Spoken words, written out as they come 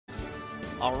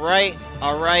Alright,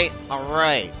 alright,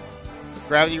 alright.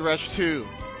 Gravity Rush 2.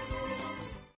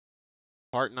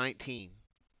 Part 19.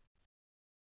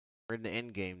 We're in the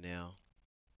end game now.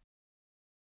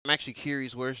 I'm actually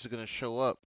curious where this is going to show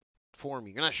up for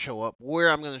me. You're not show up. Where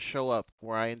I'm going to show up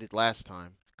where I ended last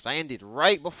time. Because I ended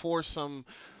right before some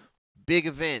big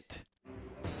event.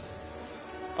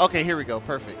 Okay, here we go.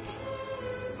 Perfect.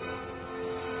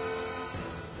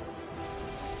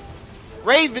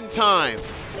 Raven time!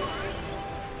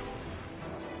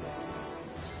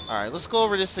 Alright, let's go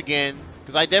over this again.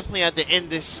 Because I definitely had to end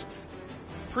this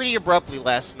pretty abruptly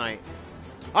last night.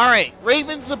 Alright,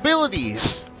 Raven's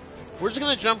abilities. We're just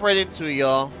going to jump right into it,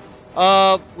 y'all.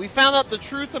 We found out the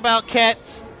truth about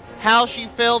Cats. How she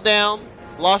fell down.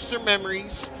 Lost her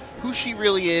memories. Who she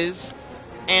really is.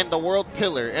 And the World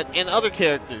Pillar. And other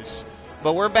characters.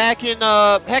 But we're back in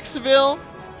Hexaville.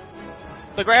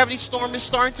 The Gravity Storm is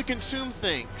starting to consume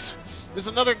things. There's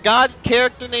another god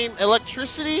character named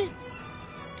Electricity.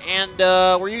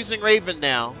 And we're using Raven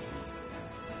now.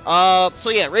 So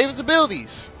yeah, Raven's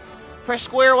abilities. Press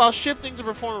square while shifting to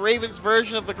perform Raven's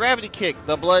version of the gravity kick,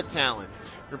 the Blood Talon.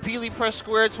 Repeatedly press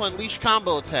square to unleash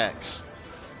combo attacks.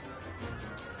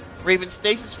 Raven's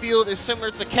stasis field is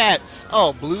similar to Cat's.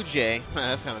 Oh, Blue Jay.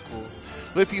 That's kind of cool.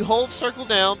 But if you hold circle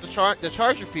down to the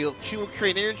charger field, she will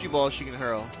create an energy ball she can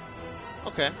hurl.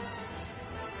 Okay.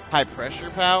 High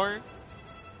pressure power.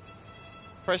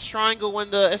 Press triangle when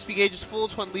the SP gauge is full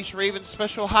to unleash Raven's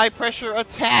special high pressure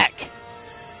attack.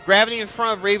 Gravity in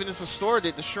front of Raven is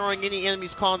distorted, destroying any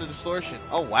enemies caught into distortion.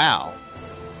 Oh, wow.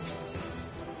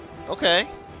 Okay.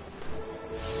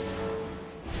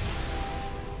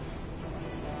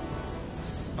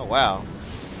 Oh, wow.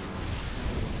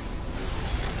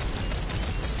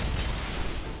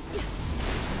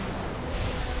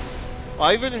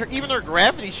 Well, even her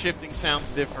gravity shifting sounds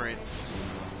different.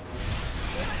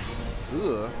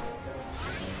 Ugh.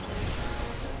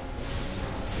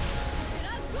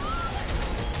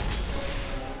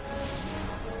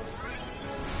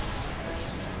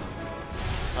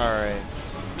 Alright.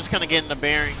 I'm just kind of getting the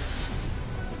bearings.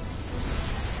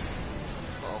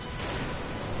 Oh.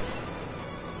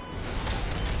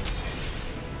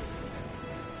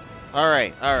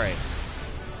 Alright, alright.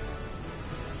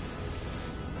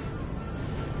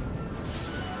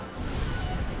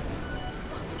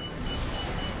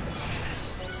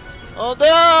 Oh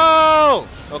no!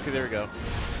 Okay, there we go.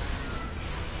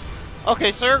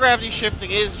 Okay, so her gravity shifting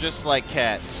is just like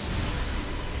Cat's.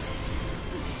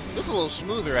 It's a little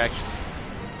smoother, actually.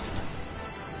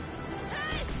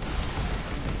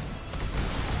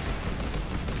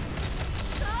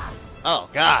 Oh,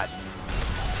 God.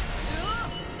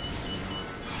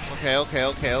 Okay, okay,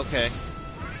 okay, okay.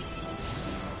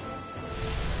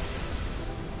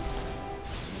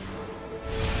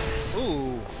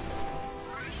 Ooh.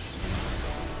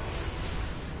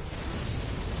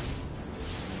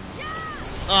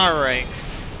 Alright.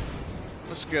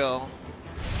 Let's go.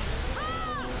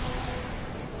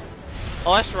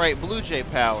 Oh, that's right. Blue Jay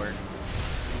power.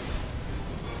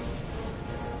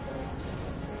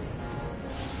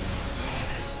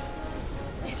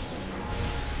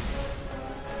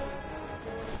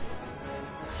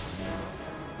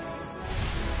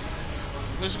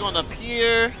 We're just going up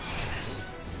here.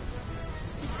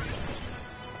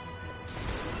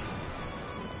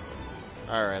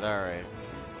 Alright, alright.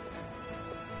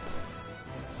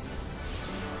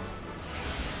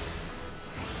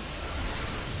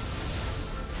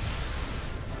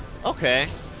 Okay.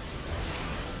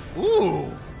 Ooh.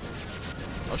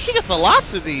 Oh, she gets a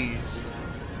lot of these.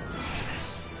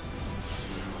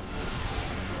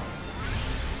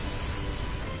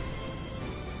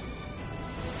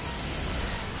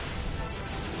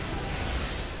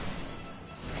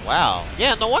 Wow.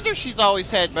 Yeah, no wonder she's always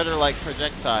had better, like,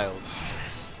 projectiles.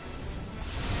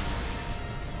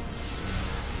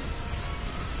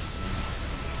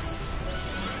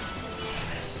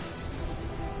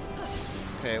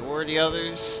 Okay, where are the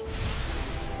others?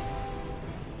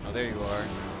 Oh, there you are.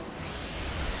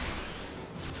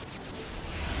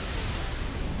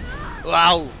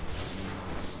 Wow!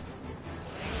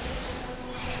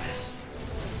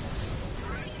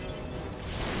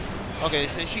 Okay,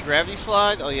 can she gravity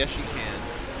slide? Oh, yes, she can.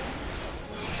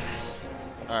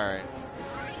 Alright.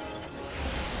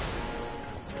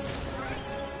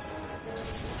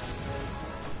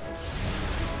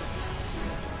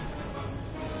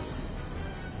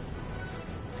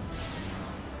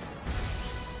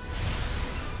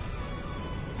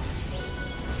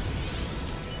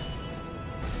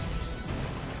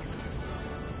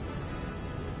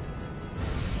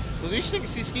 Do these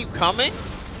things just keep coming?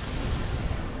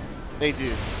 They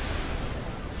do.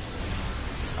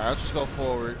 Alright, let's just go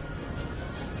forward.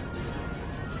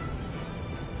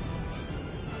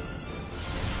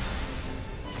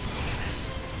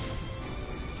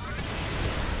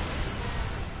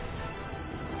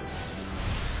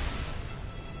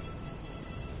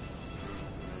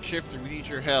 Shifter, we need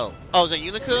your help. Oh, is that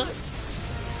Unica?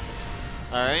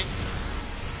 Alright.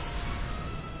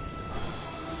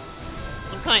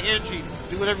 Some kind of energy.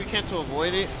 Do whatever you can to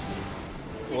avoid it.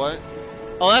 What?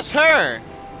 Oh, that's her!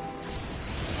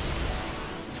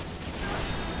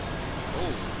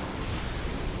 Oh.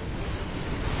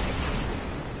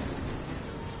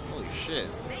 Holy shit.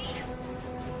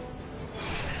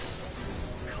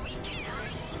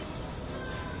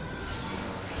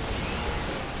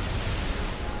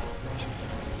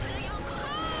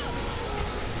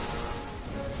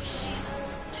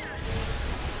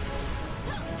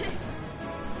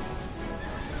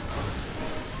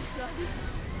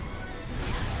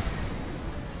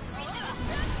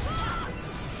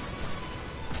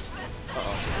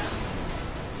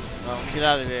 Get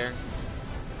out of there.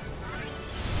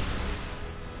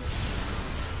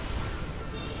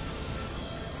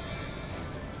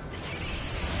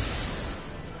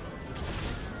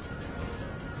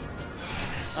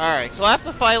 Alright, so I have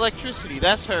to fight electricity.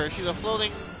 That's her. She's a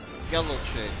floating yellow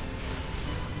chick.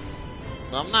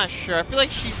 But I'm not sure. I feel like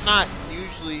she's not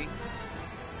usually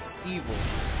evil.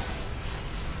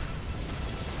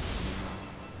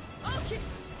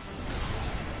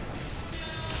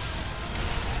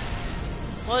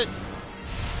 What?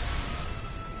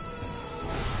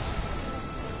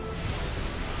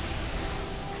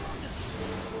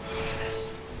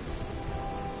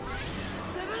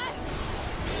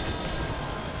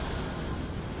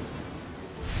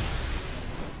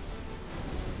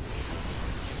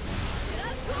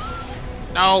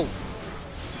 No!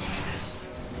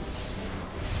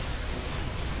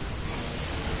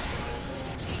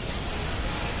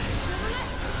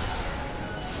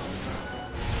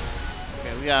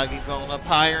 We gotta keep going up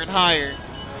higher and higher.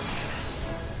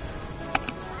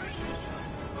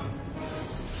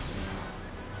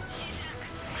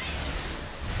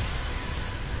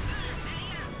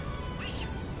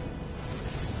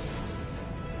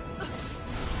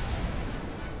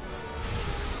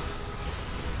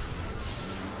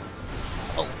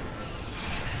 Oh.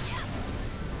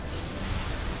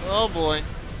 Oh boy.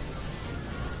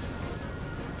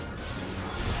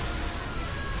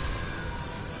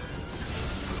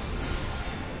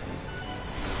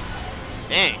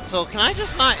 Dang, so can I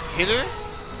just not hit her?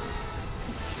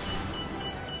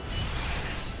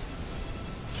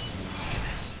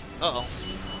 Uh-oh.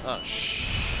 Oh,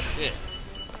 shit.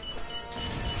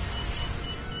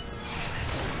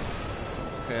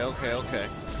 Okay.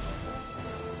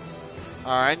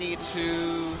 Alright, I need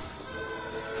to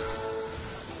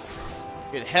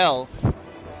get health.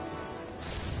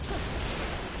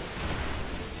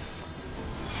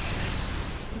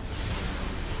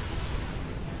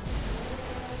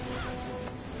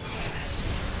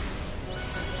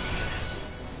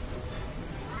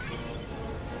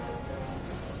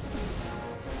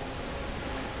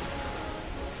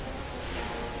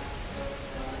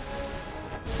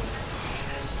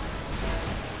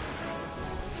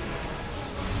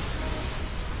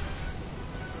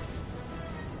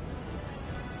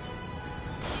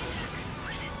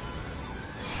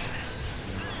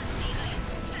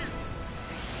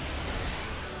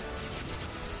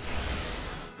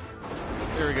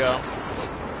 Here we go.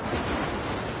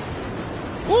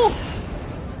 Woo!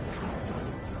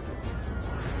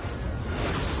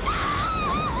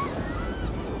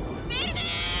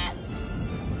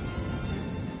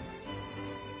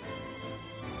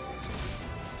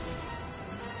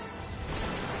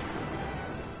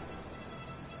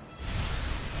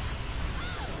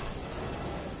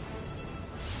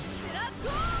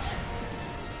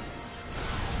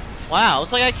 Wow,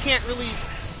 it's like I can't really,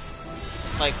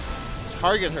 like,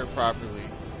 target her properly.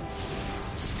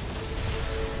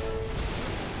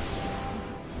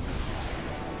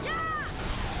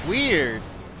 Weird.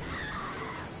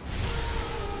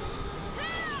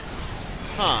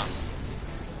 Huh.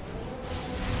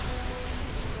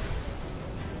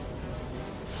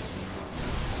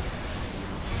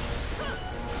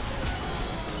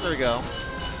 There we go.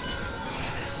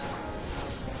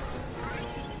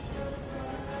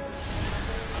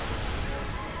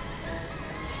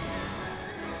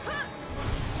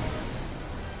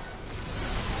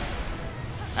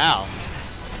 Ow.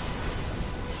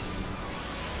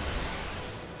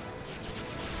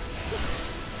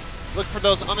 Look for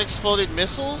those unexploded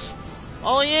missiles?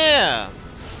 Oh yeah!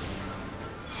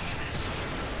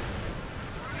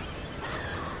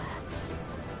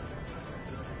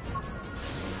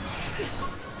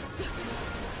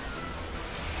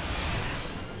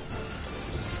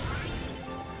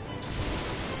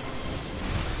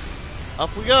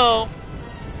 Up we go.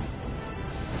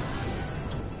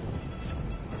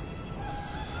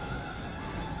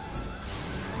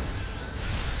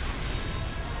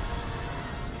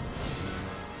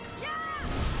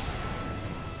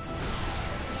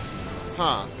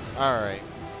 Huh. Alright.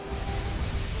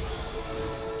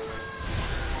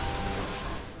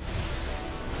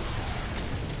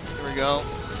 Here we go.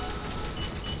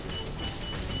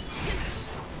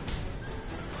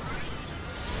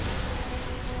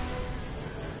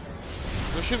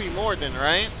 There should be more then,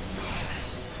 right?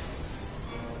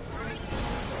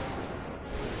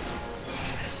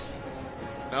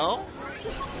 No?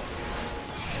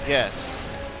 Yes.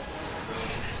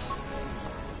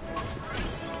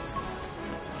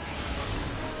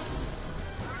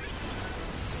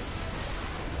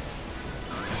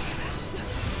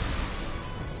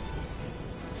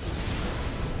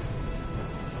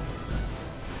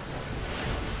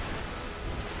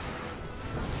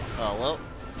 Oh, well.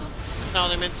 That's not what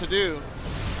they're meant to do.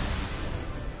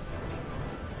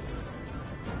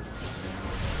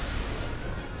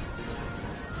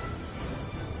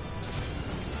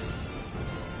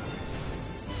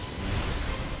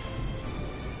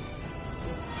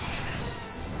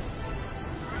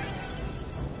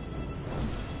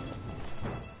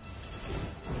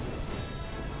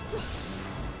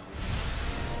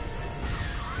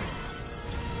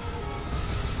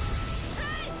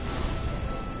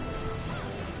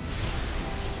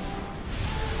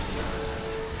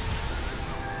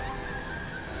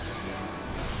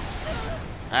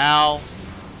 Ow.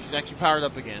 She's actually powered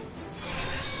up again.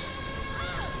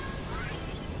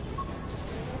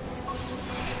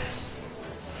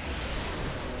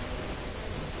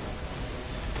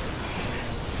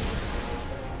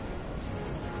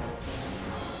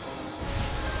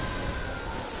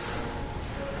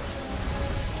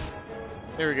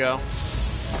 There we go.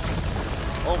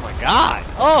 Oh my god!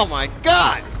 Oh my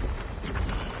god!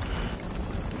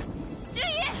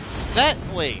 That,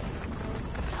 wait.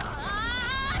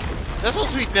 That's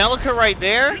supposed to be Nelica right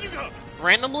there?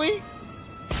 Randomly?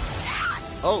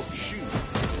 Oh, shoot.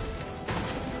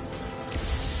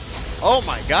 Oh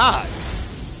my god.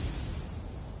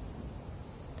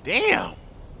 Damn.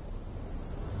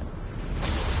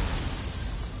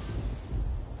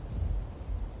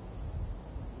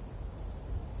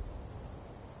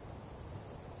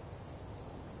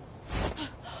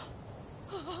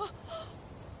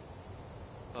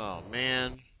 Oh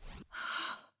man.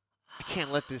 I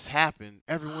can't let this happen.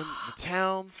 Everyone in the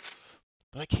town,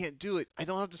 but I can't do it. I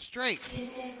don't have the strength.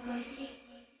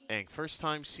 Dang, first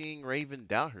time seeing Raven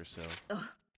doubt herself.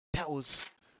 That was...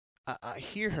 I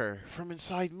hear her from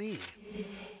inside me.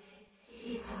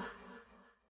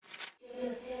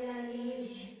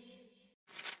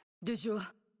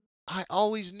 I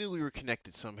always knew we were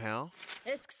connected somehow.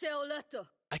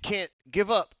 I can't give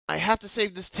up. I have to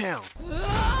save this town.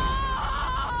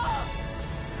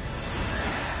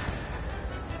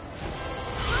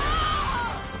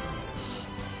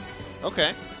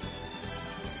 Okay.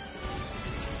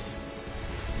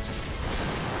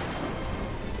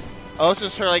 Oh, it's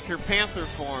just her, like, her panther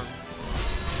form.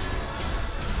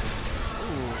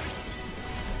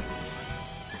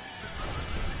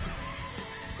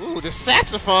 Ooh. Ooh, the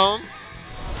saxophone.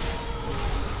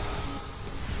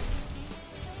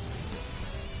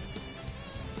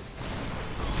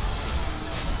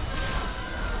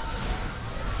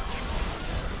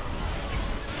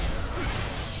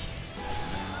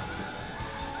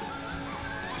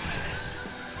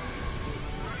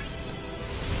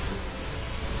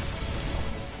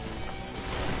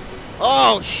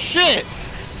 Oh, shit!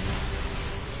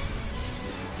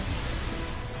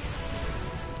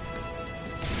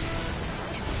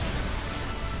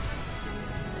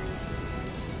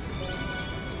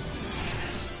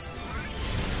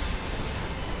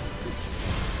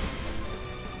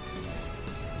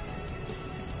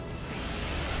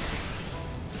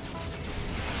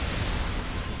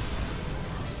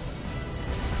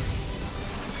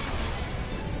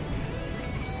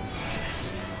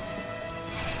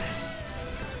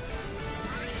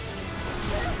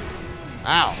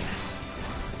 Ow.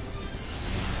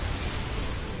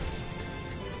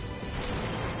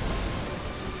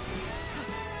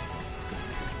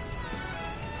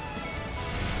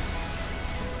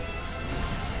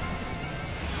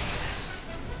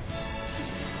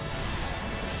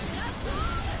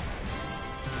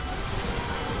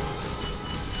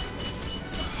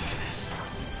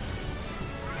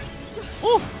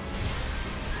 Woo.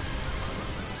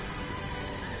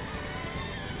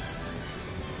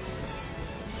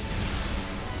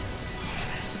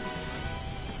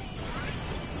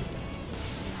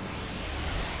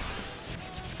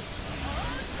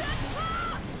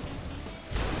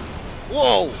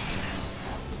 Whoa!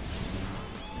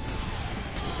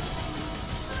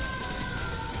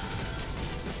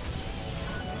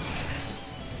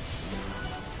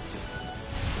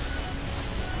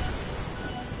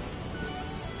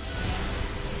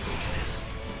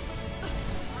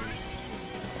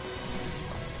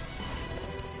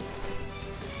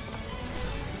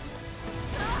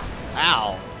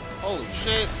 Ow. Holy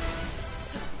shit.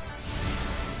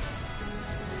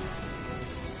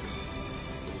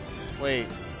 Wait,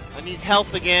 I need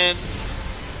health again.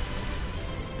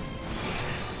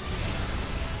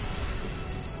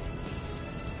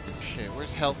 Shit,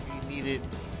 where's health you needed?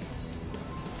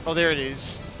 Oh, there it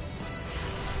is.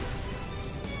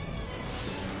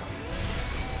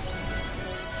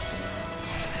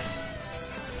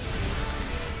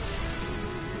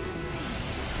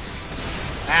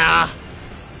 Ah!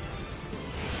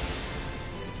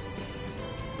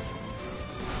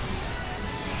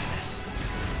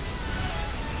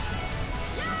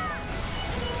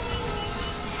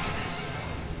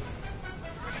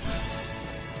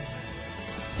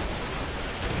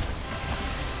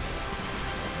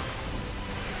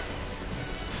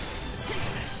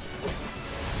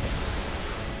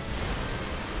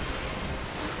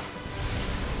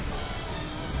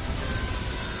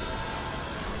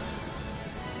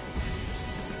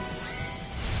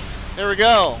 There we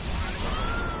go.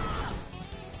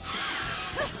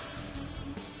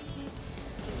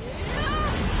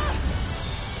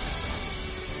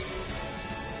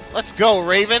 Let's go,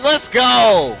 Raven. Let's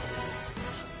go.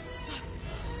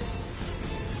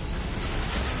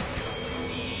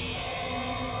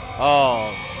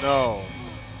 Oh, no.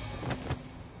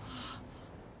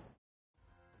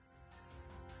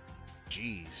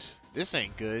 Jeez. This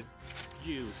ain't good.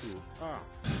 You who are.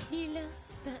 Lila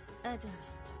Adam.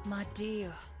 My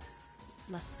dear.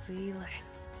 Lasile.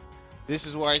 This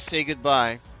is where I say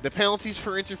goodbye. The penalties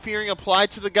for interfering apply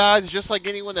to the gods just like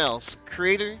anyone else.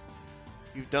 Creator,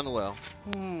 you've done well.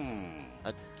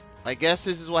 I guess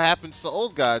this is what happens to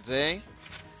old gods, eh?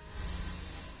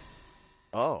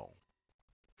 Oh.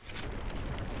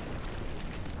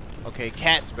 Okay,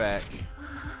 Cat's back.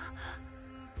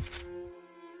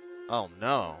 Oh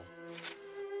no.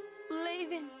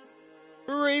 Raven.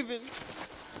 Raven.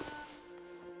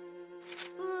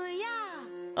 Yeah.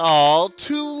 Oh,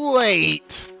 too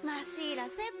late. Masira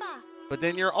sepa. But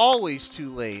then you're always too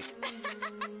late.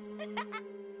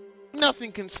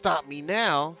 Nothing can stop me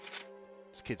now.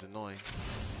 This kid's annoying.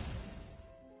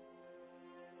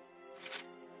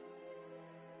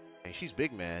 Hey, she's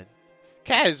big mad.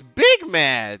 Cat is big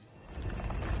mad.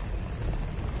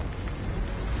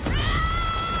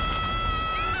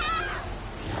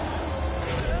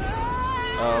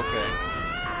 Oh, okay.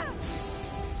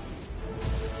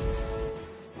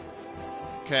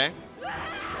 Okay.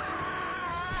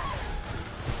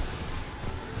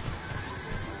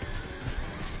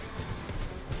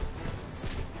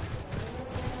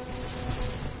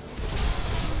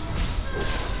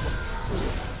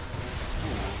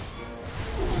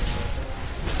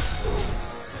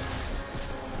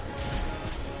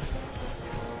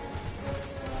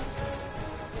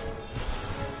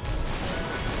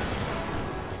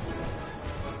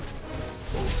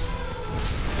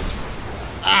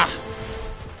 Ah!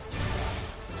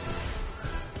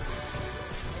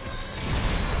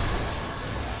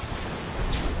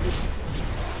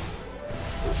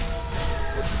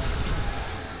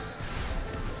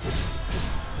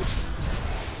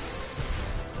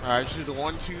 Alright, let's do the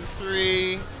 1, 2,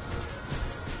 3.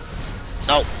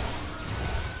 No!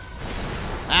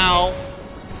 Ow!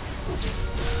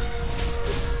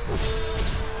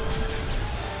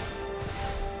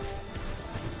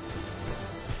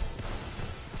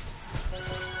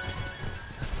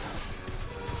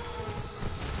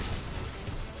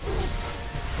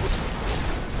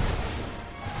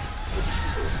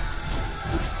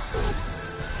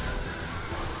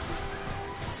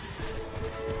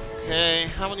 Okay,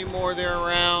 how many more are there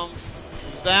around?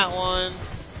 There's that one.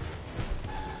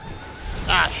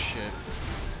 Ah, shit.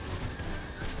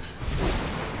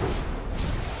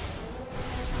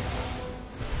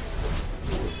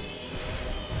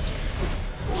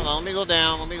 Hold on, let me go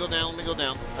down, let me go down, let me go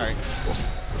down. Alright.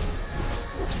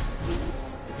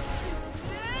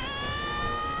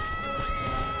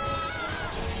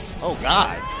 Oh,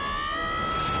 God.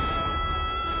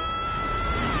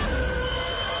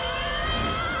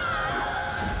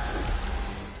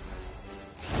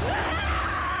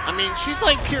 I mean, she's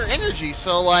like pure energy,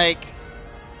 so like,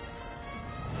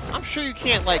 I'm sure you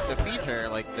can't like defeat her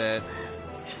like that.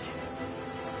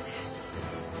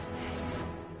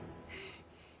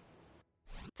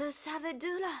 The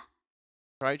Sabedula.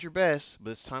 Tried your best, but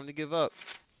it's time to give up.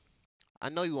 I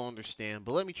know you won't understand,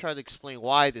 but let me try to explain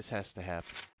why this has to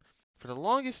happen. For the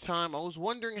longest time, I was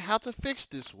wondering how to fix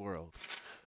this world.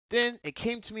 Then it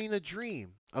came to me in a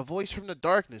dream. A voice from the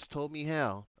darkness told me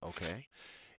how. Okay.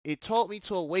 It told me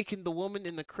to awaken the woman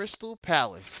in the Crystal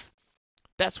Palace.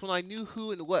 That's when I knew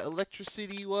who and what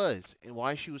electricity was, and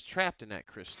why she was trapped in that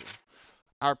crystal.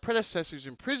 Our predecessors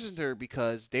imprisoned her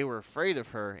because they were afraid of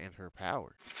her and her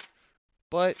power.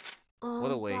 But,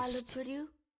 what a waste.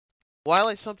 Why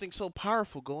let something so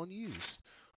powerful go unused,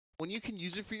 when you can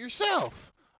use it for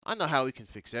yourself? I know how we can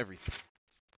fix everything.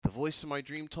 The voice in my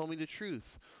dream told me the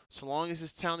truth. So long as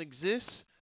this town exists,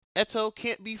 Eto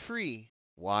can't be free.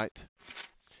 What?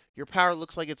 Your power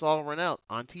looks like it's all run out,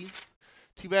 Auntie.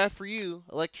 Too bad for you.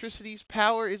 Electricity's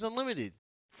power is unlimited.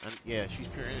 Yeah, she's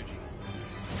pure energy.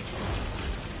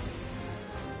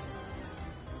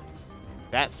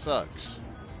 That sucks.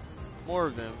 More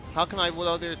of them. How can I avoid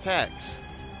all their attacks?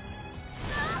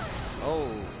 Oh.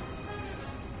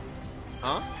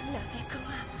 Huh?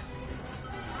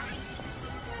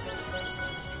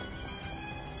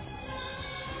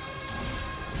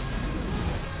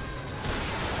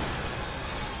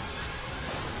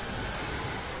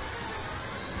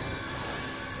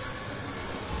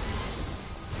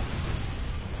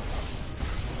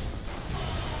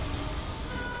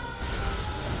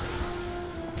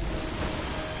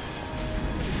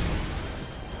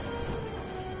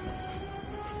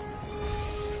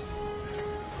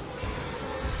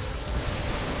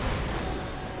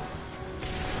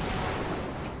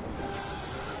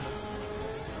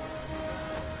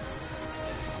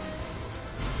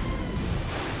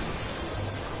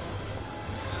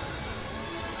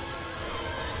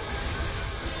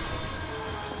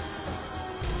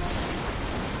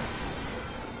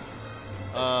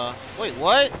 Wait,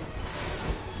 what?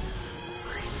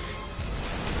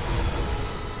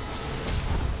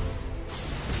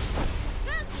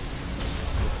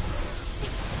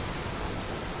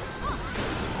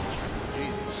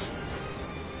 Jesus.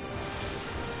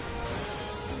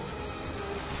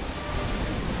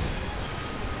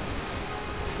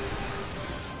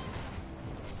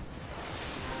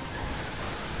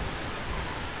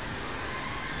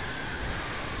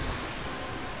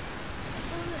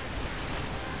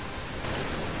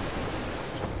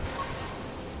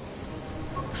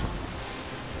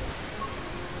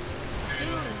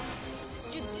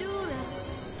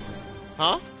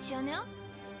 Huh?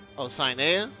 Oh,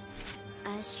 Sainea?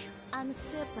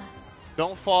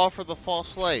 Don't fall for the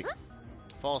false light.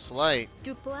 False light?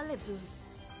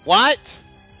 What?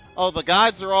 Oh, the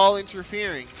gods are all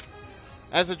interfering.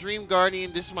 As a dream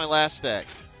guardian, this is my last act.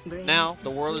 Now, the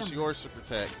world is yours to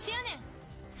protect.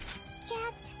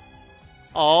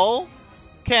 Oh,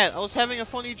 Cat, I was having a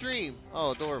funny dream.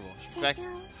 Oh, adorable. In fact,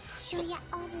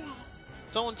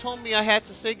 someone told me I had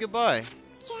to say goodbye.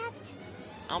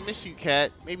 I'll miss you,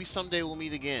 Cat. Maybe someday we'll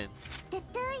meet again.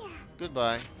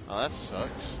 Goodbye. Oh, that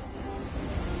sucks.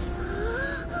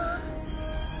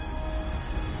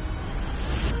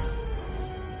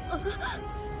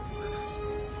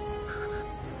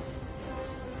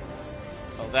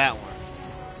 Oh, that one.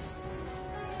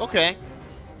 Okay.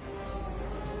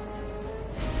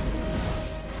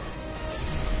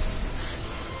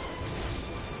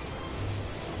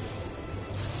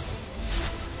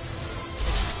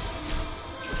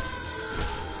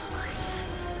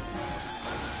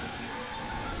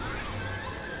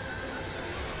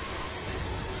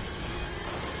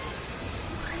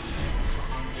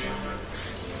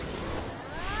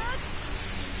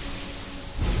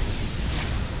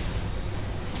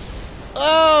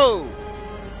 Oh!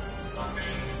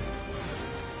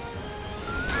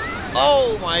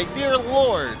 Oh my dear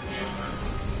Lord!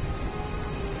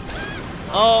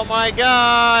 Oh my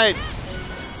God!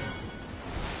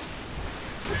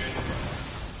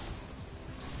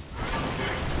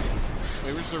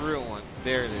 Wait, where's the real one?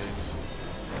 There it is.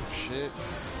 Oh, shit.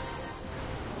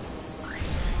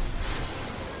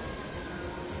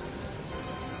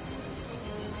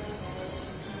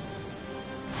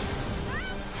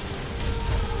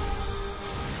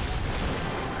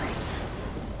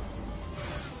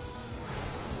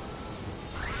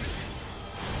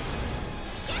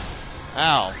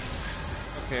 Ow.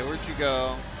 Okay, where'd you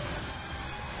go?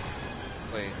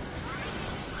 Wait.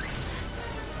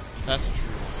 That's a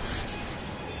true one.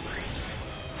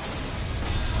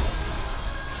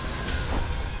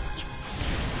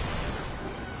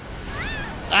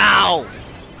 Ow!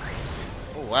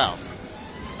 Oh, wow.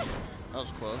 That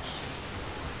was close.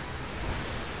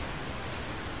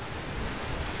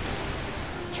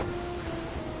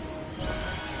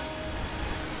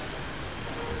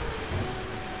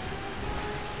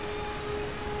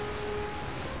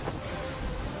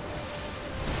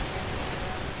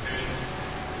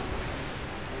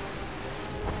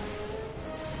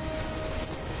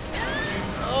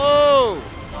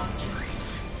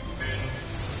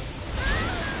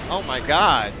 my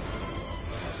god.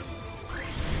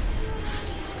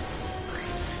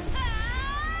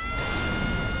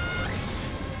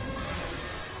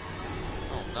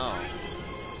 Oh no.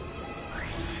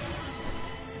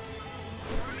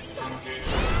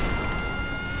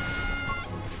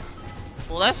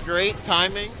 Well, that's great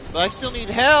timing, but I still need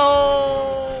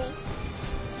help.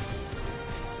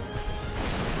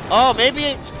 Oh,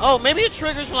 maybe it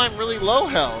triggers when I'm really low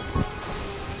health.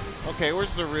 Okay,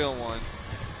 where's the real one?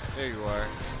 There you are.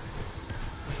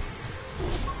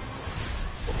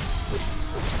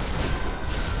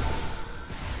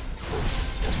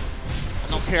 I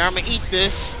don't care, I'm gonna eat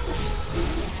this. es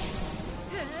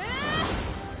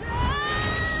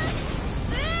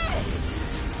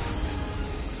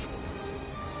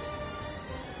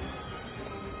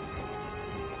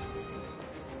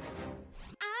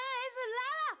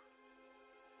lava.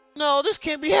 No, this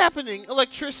can't be happening.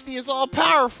 Electricity is all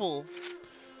powerful.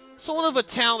 Someone of a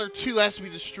town or two has to be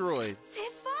destroyed. Se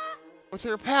va. With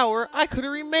her power, I could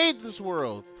have remade this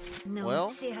world. No Well?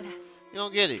 cierra. You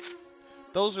don't get it.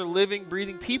 Those are living,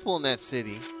 breathing people in that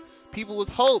city. People with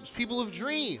hopes, people with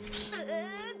dreams.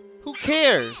 Who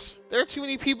cares? There are too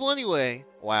many people anyway.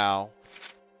 Wow.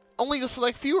 Only a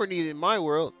select few are needed in my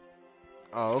world.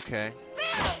 Oh, okay.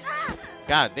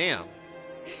 God damn.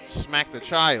 Smack the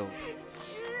child.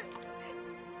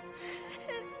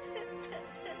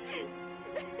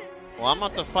 Well, I'm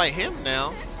about to fight him now.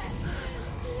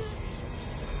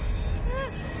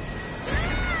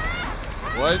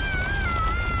 What?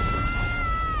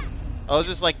 Oh, is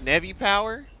this like Nevi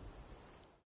power?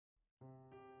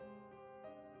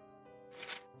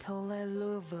 Tole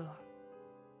luvu,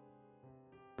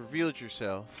 Reveal it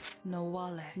yourself. no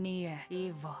wale, nie,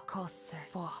 evo, kose,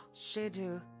 fo,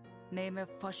 shidu, name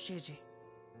foshiji.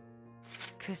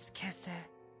 Kuskese,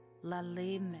 la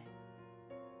lime.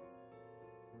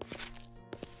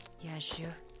 Yashu,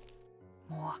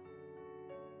 moi.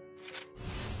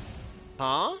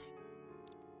 Huh?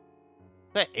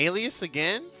 That Alias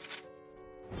again?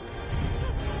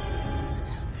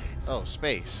 Oh,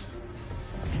 space.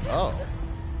 Oh.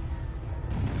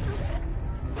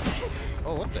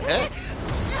 Oh, what the heck?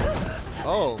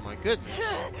 Oh, my goodness.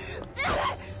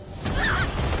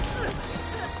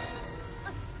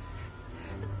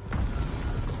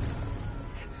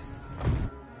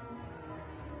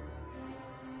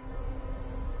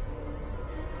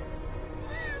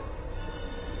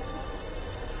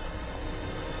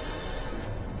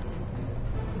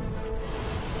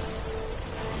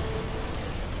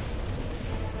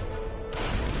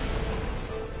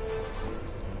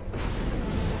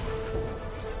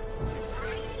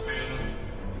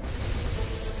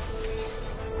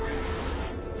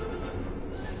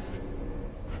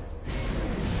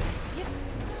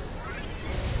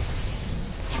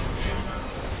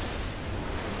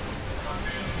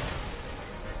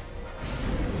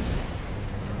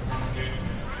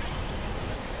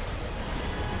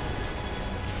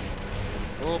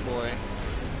 Oh boy.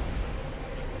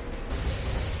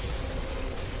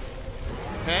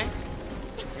 Okay.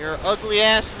 Your ugly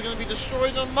ass is gonna be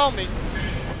destroyed in a moment.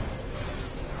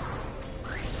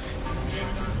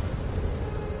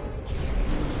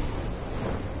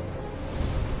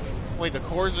 Wait, the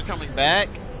cores are coming back?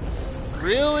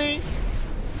 Really?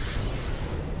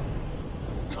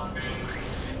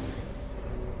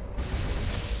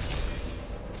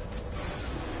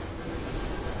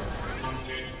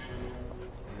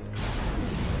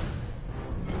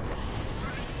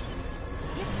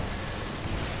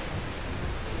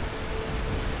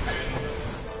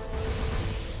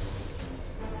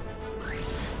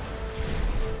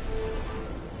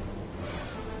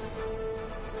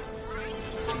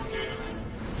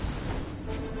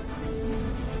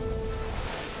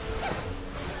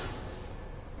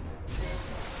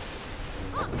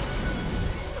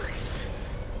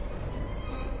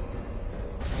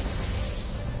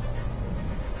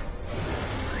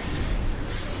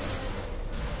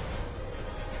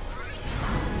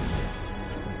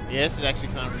 Yeah, this is actually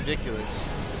kind of ridiculous.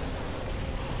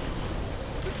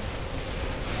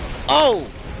 Oh!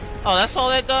 Oh, that's all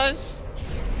that does?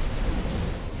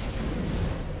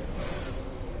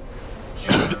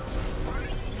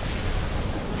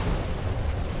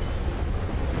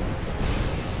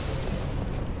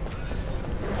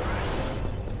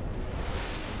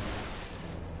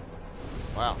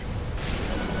 Wow.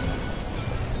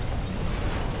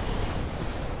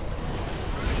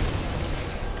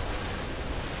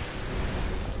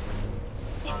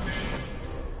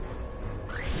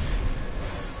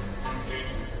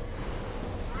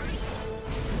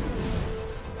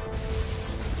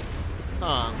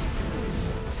 Huh.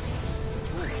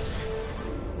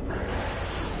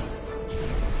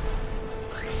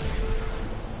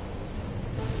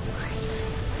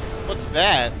 What's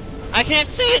that? I can't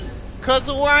see it because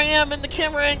of where I am in the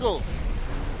camera angle.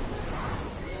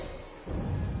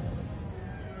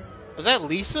 Is that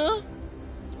Lisa?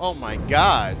 Oh my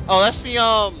god. Oh, that's the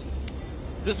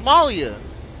Bismalia.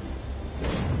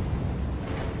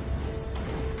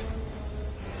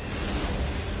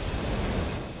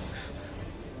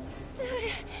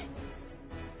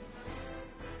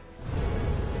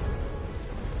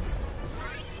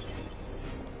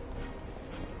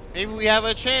 Maybe we have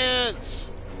a chance.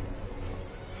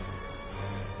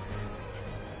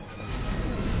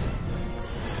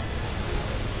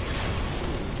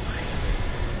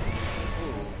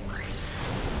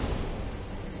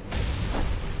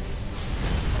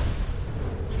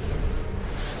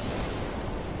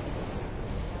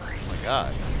 Oh my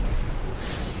god.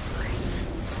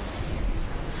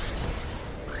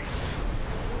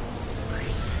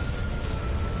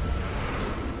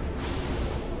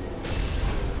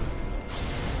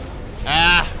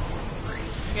 Ah!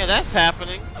 Yeah, that's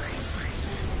happening.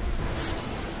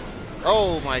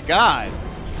 Oh my god.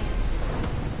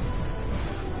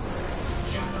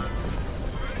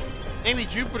 Maybe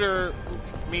Jupiter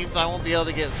means I won't be able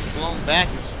to get blown back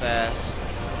as fast.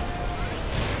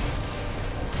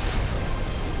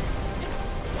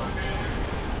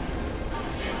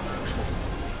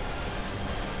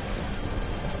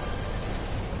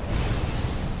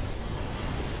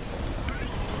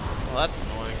 Well, that's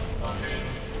annoying.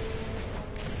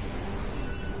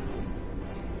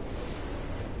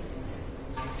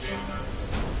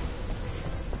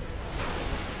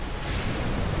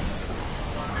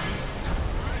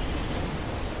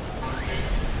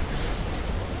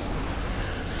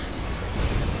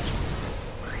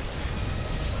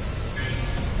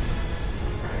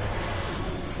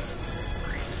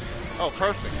 Oh,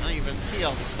 perfect. I don't even see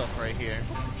all this stuff right here.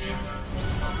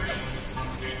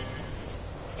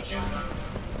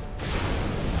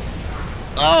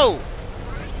 Oh!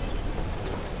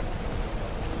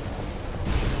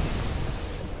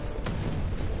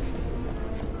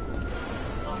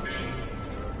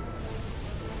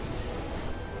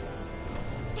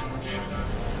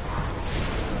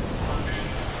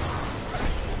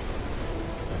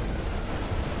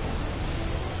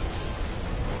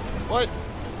 What?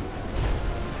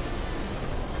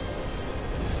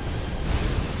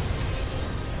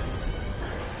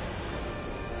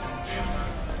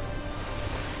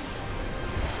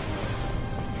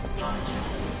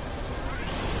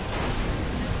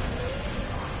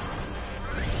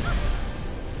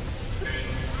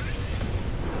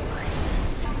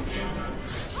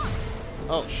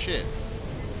 Oh shit.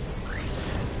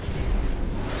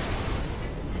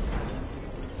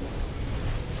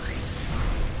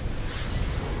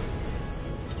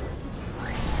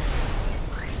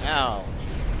 Ow.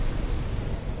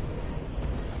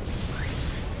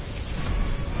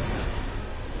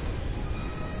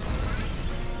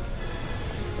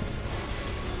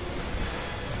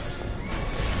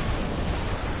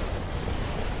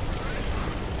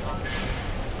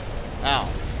 Ow.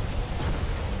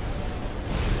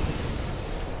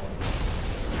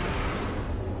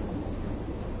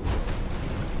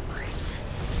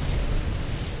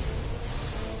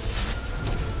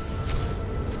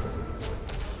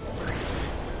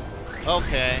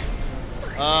 Okay.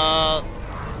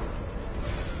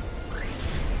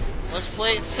 Let's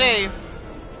play it safe.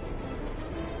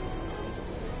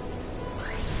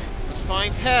 Let's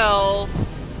find health.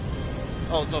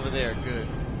 Oh, it's over there. Good.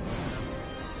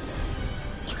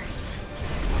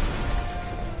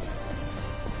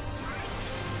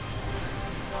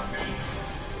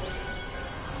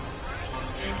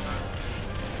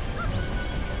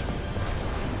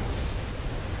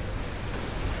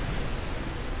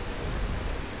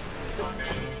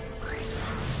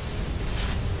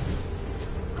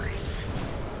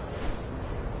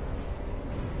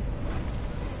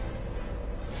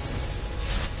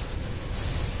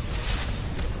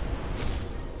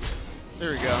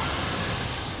 There we go.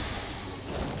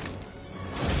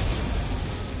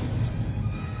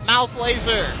 Mouth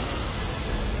laser!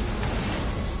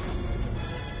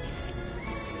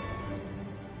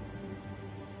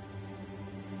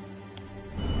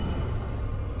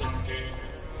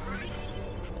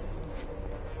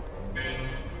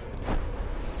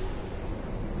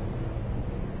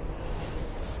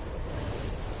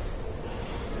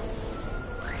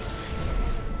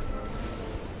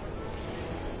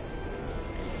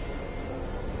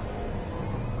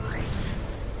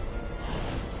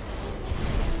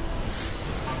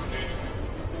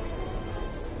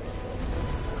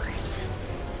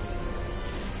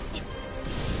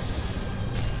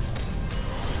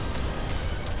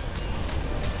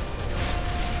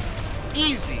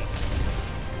 Easy.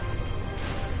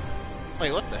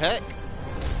 Wait, what the heck?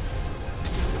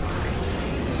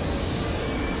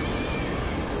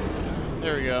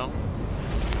 There we go.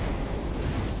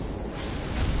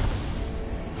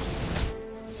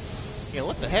 Yeah,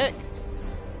 what the heck?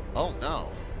 Oh no.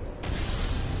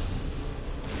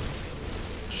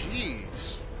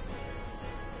 Jeez.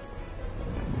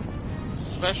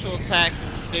 Special attacks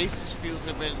and stasis fields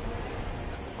have been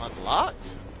unlocked?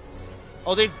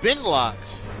 Oh, they've been locked.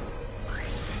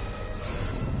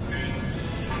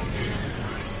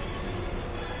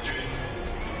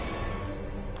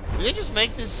 Did they just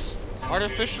make this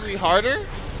artificially harder?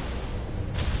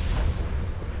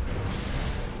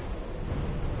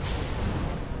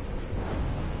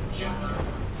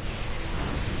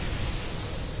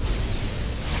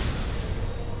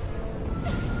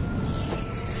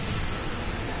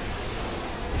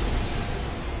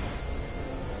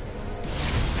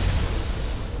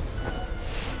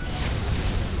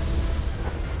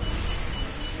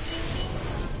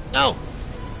 No!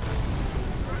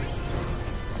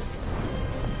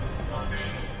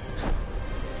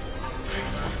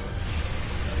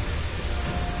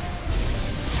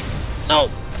 No!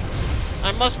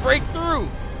 I must break through!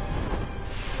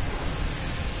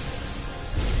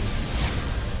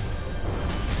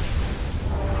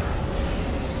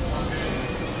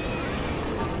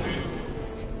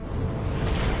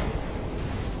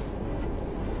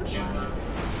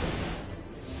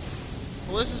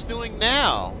 What is this doing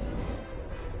now?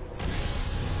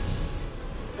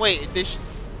 Wait, did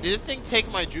the thing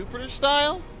take my Jupiter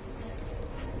style?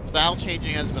 Style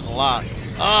changing has been locked.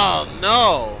 Oh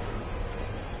no!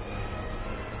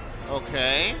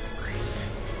 Okay.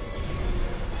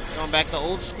 Going back to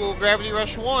old school Gravity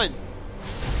Rush 1.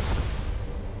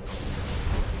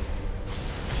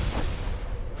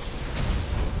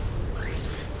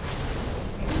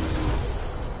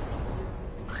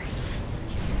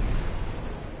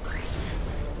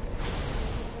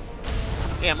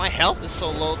 Yeah, my health is so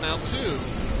low now too.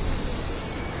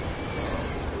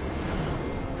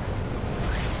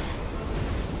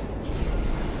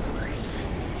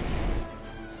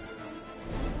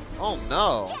 Oh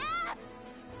no.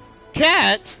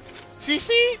 Cat? CC?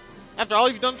 After all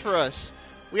you've done for us,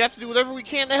 we have to do whatever we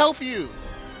can to help you.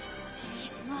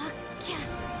 She's not cat.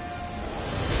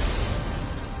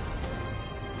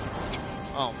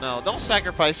 Oh no, don't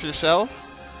sacrifice yourself.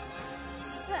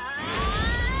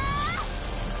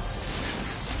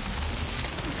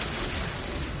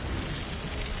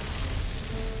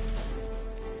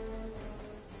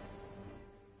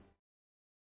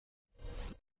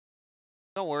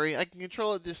 Don't worry, I can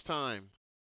control it this time.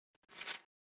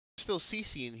 There's still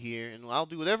CC in here, and I'll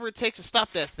do whatever it takes to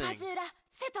stop that thing. 梶浦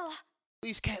瀬戸は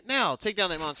Please, Cat, now! Take down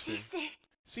that monster. 先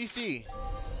生 CC.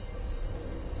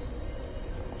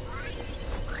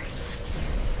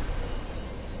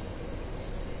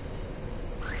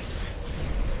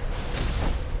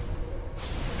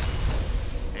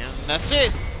 And that's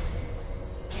it.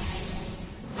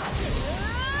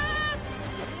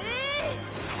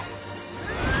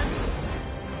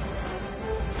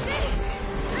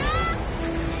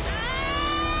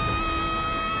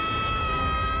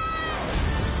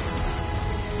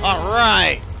 All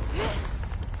right.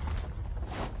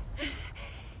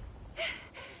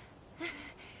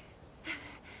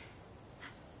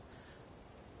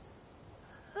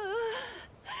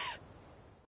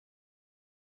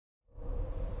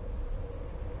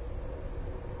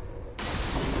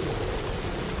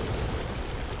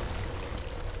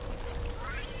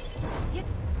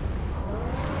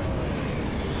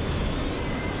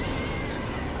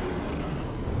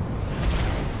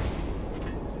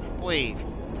 Wait.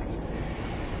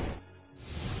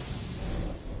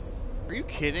 Are you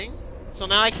kidding? So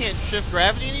now I can't shift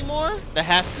gravity anymore? That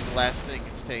has to be the last thing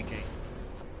it's taking.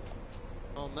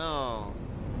 Oh no.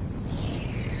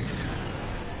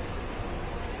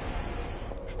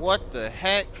 What the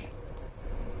heck?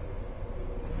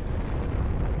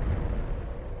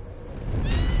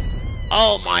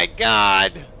 Oh my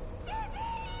god!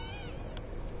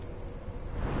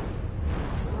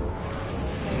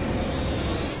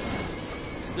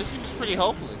 This seems pretty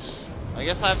hopeless. I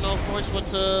guess I have no choice but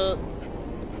to...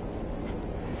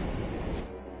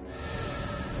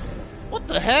 What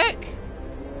the heck?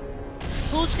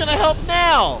 Who's gonna help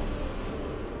now?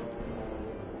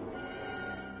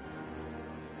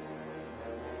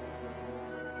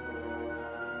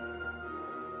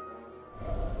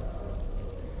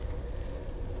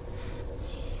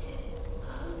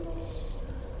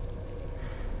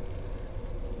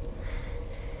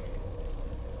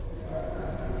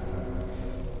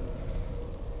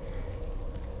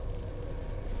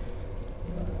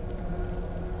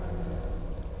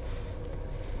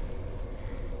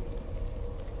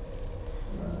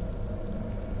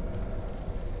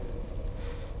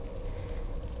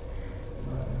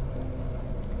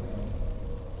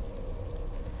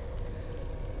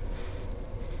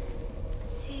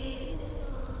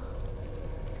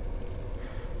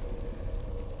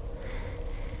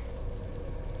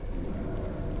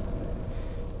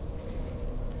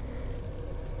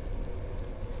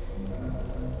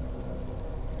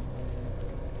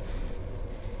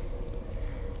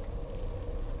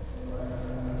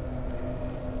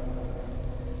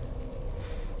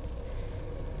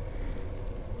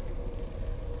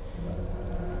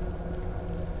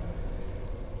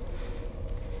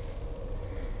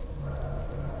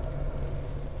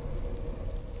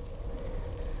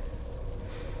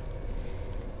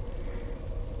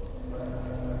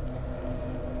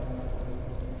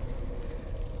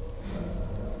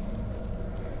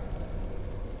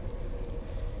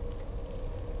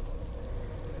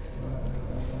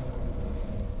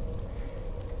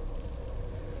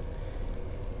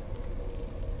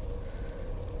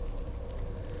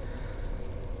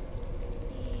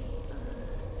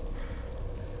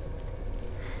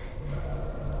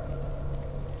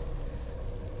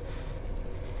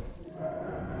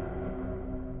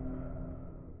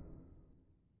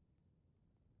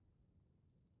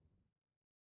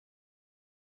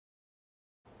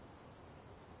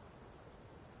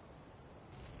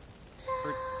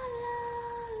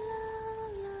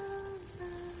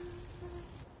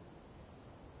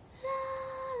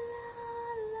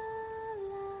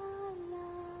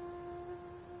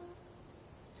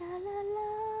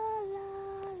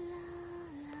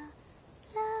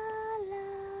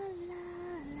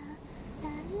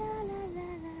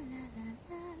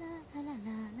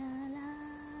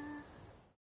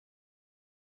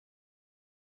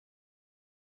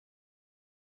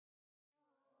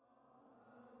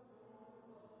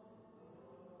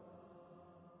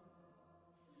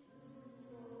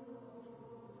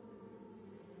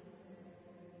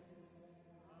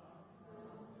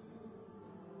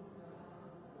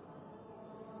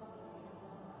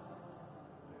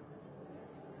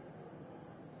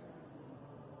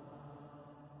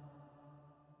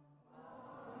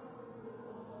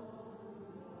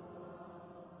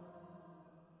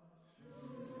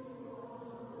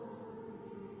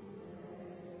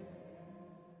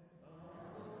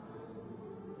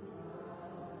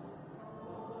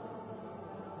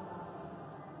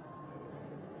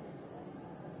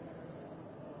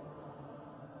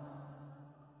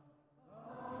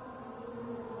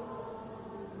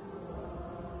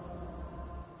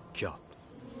 キャ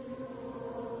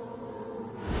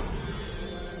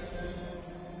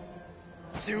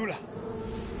ジュラ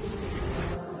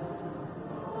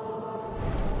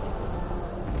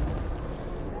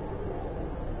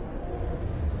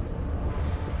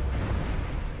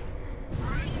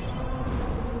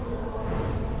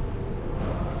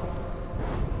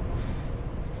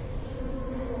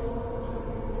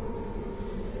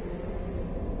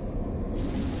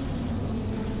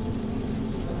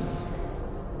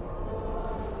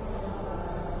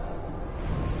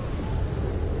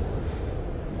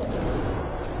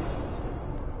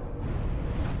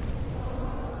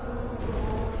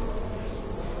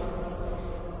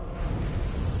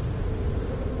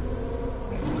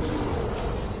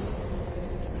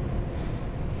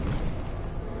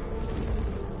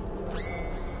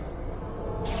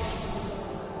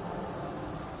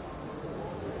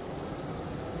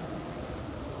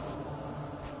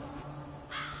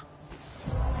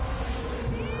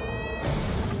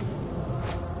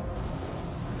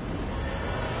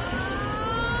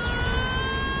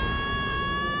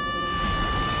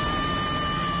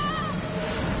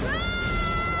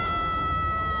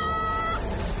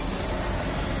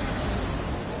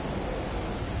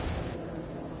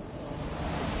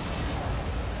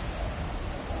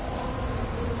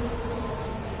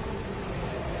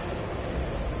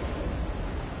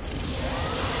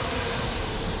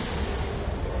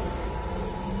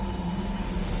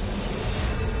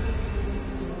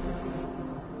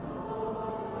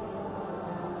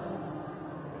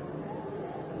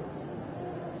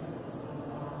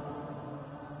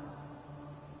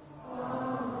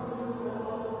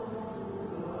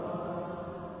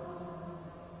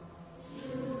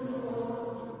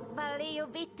バリユ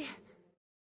ビッテ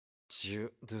ジ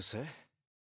ュドゥセ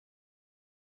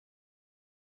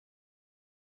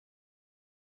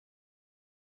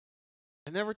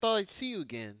I never thought I'd see you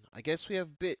again. I guess we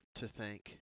have Bit to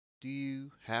thank. Do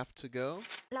you have to go?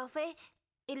 ラフェ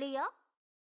イリア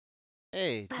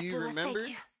Hey, バ do ト you はセ remember?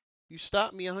 ジュ You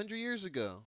stopped me 100 years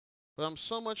ago. But I'm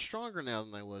so much stronger now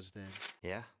than I was then. い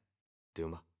やドゥ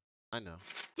マ I know.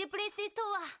 ジュプリシト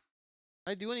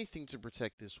I'd do anything to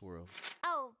protect this world.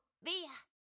 ワオビ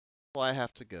Well, I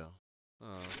have to go.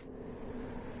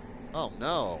 Oh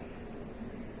no.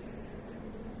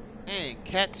 Dang,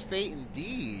 Cat's fate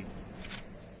indeed.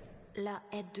 アラ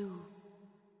エドゥ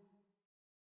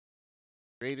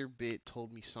Greater Bit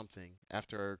told me something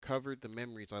after I recovered the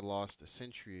memories I lost a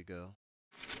century ago.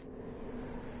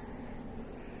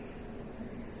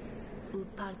 ウ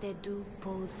パデドゥ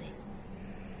ポーゼ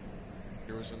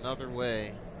There was another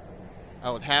way. I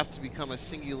would have to become a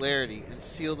singularity and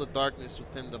seal the darkness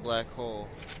within the black hole.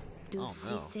 ドゥ Oh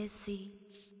シ no. セシ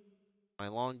My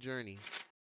long journey.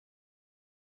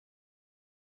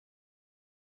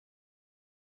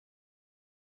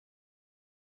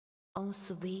 On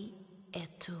subi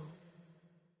etu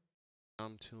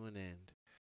Come to an end.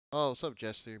 Oh, what's up,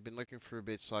 Jester? Been looking for a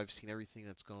bit, so I've seen everything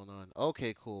that's going on.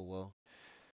 Okay, cool. Well,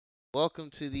 welcome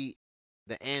to the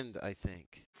end, I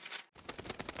think.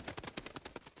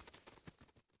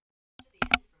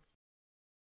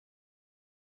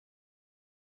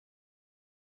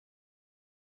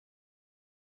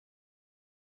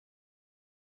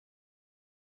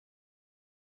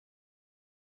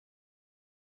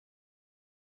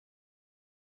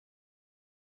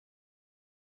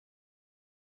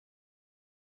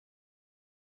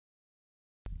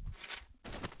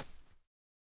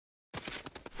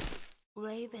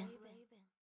 Raven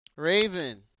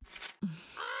Raven.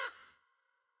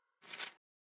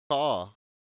 Saw.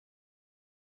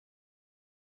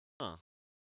 Huh.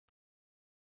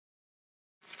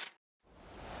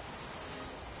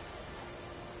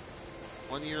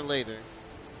 One year later.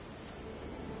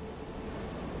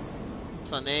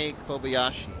 Sane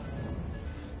Kobayashi.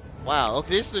 Wow, okay,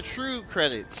 this is the true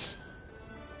credits.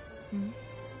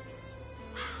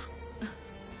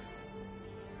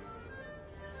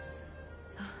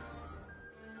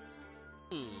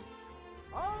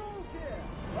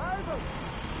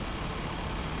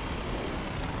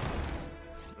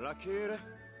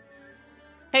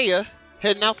 Hey,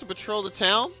 heading out to patrol the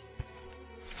town?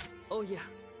 Oh yeah.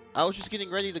 I was just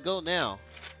getting ready to go now.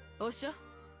 Osha?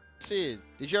 Sid,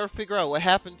 did you ever figure out what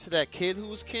happened to that kid who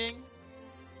was king?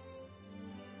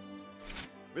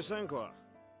 Visenko.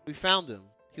 We found him.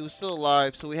 He was still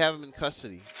alive, so we have him in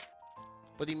custody.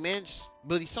 But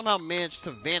he somehow managed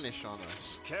to vanish on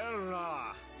us.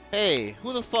 Kelra. Hey,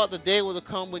 who'd have thought the day would have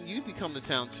come when you'd become the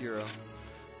town's hero?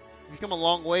 You've come a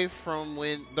long way from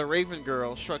when the Raven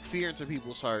Girl struck fear into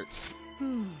people's hearts.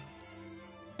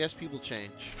 Yes, people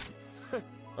change.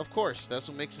 Of course, that's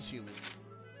what makes us human.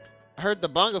 I heard the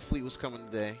Bonga fleet was coming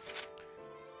today.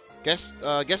 Guess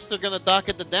they're gonna dock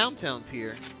at the downtown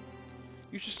pier.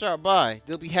 You should stop by.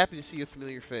 They'll be happy to see a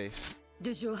familiar face.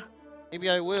 でしょ Maybe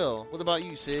I will. What about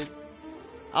you, Sid?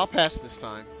 I'll pass this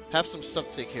time. Have some stuff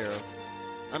to take care of.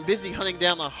 I'm busy hunting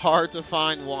down a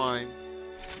hard-to-find wine.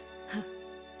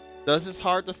 Does this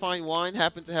hard-to-find wine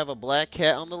happen to have a black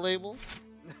cat on the label?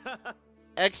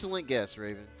 Excellent guess,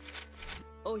 Raven.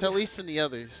 Oh, Tell Lisa and the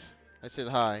others I said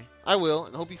hi. I will,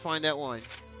 and hope you find that wine.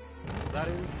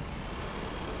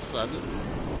 Salud.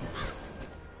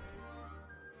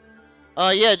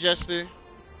 Yeah, Jester.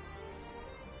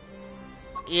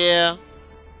 Yeah.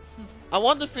 I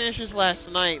wanted to finish this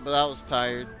last night, but I was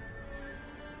tired.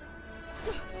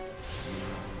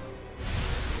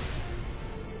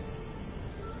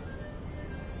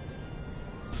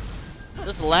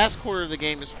 This last quarter of the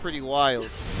game is pretty wild.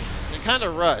 And kind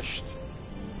of rushed.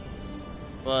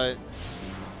 But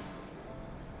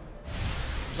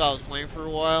so I was playing for a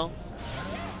while.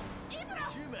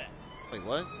 Wait,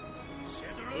 what?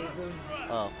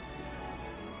 Oh.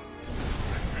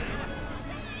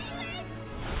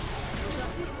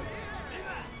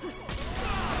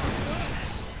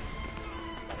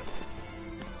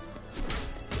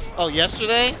 Oh,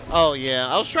 yesterday? Oh, yeah.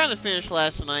 I was trying to finish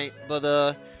last night,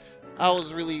 but I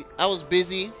was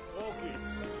busy.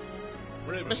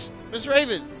 Miss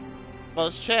Raven. Oh,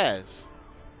 it's Chaz.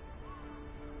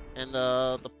 And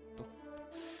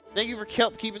thank you for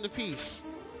keeping the peace.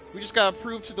 We just got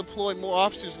approved to deploy more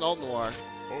officers in Alt Noir.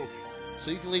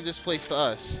 So you can leave this place to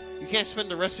us. You can't spend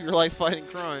the rest of your life fighting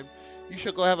crime. You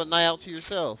should go have a night out to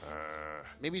yourself.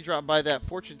 Maybe drop by that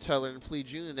fortune teller and plead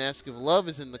June and ask if love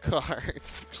is in the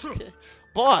cards.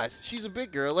 Boss, she's a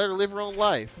big girl. Let her live her own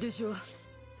life. でしょ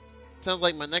Sounds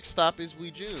like my next stop is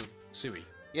Wee June. Sui.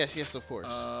 Yes, of course.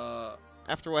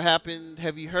 After what happened,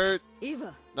 have you heard? イヴ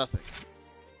ァ Nothing.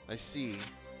 I see.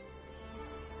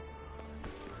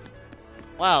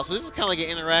 Wow, so this is kind of like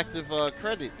an interactive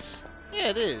credits. Yeah,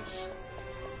 it is.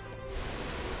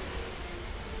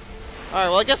 Alright,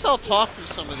 well, I guess I'll talk through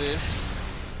some of this.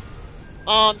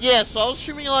 Yeah, so I was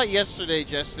streaming a lot yesterday,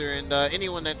 Jester, and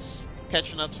anyone that's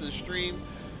catching up to the stream.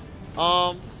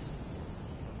 Yeah,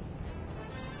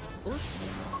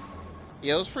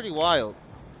 it was pretty wild.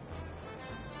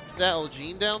 Is that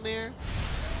Eugene down there?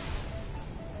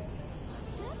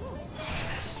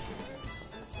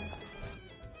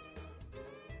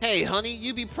 Hey, honey,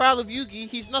 you be proud of Yugi.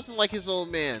 He's nothing like his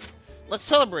old man. Let's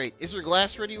celebrate. Is your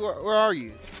glass ready? Where are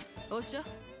you? おっしゃ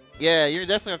Yeah, you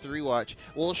definitely have to rewatch.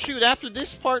 Well, shoot, after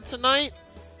this part tonight,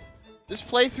 this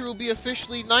playthrough will be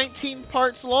officially 19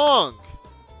 parts long.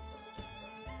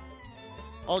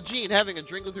 Oh, Gene, having a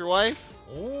drink with your wife?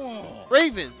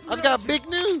 Raven, I've got big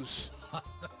news.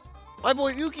 My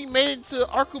boy Yuki made it to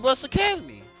Arquebus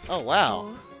Academy. Oh,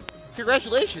 wow.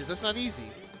 Congratulations, that's not easy.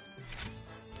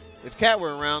 If Kat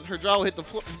were around, her jaw would hit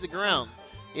the ground.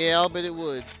 Yeah, I'll bet it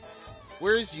would.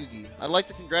 Where is Yugi? I'd like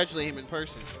to congratulate him in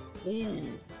person.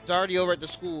 He's already over at the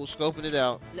school, scoping it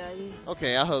out. ライ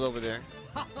Okay, I'll head over there.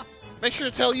 Make sure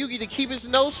to tell Yugi to keep his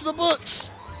nose to the books.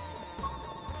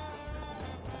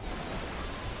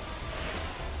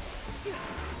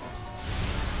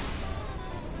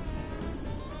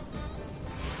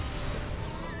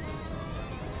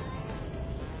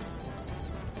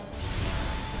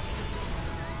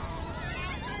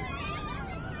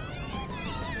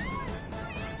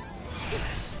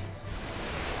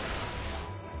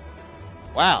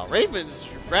 Wow, Raven's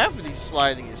gravity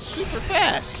sliding is super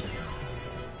fast.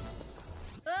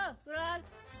 あブラッ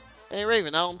Hey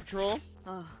Raven, out on patrol?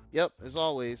 あ Yep, as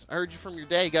always. I heard you from your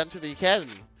dad you got into the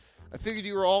academy. I figured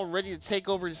you were all ready to take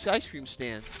over this ice cream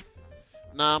stand.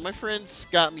 Nah, my friends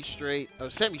got me straight, or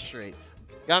set me straight.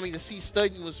 Got me to see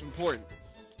studying was important.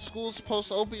 School's supposed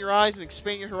to open your eyes and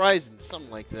expand your horizons, something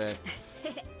like that.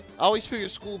 I always figured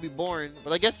school would be boring,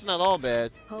 but I guess it's not all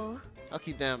bad. ほう I'll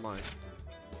keep that in mind.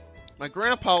 My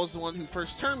grandpa was the one who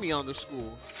first turned me on to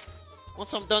school.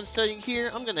 Once I'm done studying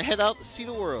here, I'm gonna head out to see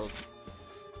the world.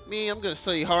 Me, I'm gonna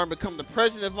study hard and become the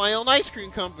president of my own ice cream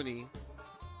company.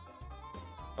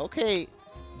 Okay,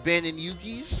 Ben and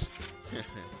Yugi's.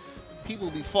 People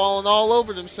will be falling all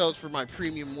over themselves for my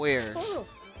premium wares. ほ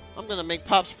I'm gonna make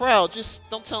Pops proud, just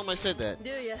don't tell him I said that. う do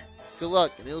ya Good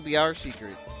luck, and it'll be our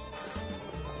secret.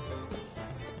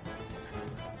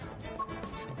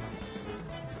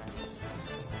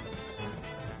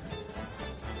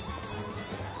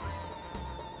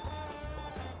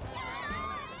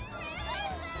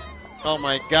 Oh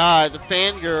my god, the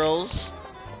fangirls.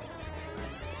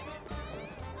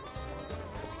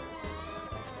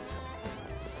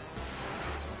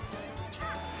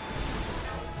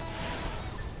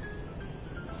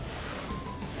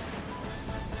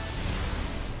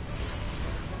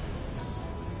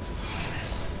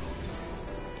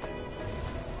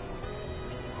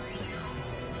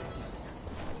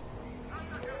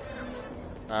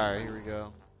 Alright, here we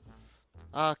go.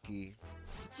 Aki.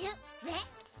 10上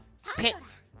パン Pe-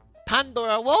 ド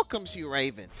ラ Pandora welcomes you,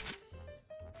 Raven.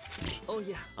 お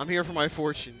や I'm here for my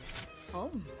fortune. お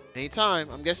う Anytime,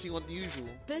 I'm guessing you want the usual.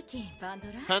 プティパンド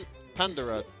ラ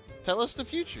Pandora, tell us the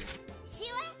future.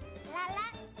 シワララ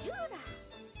ジュラ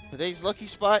Today's lucky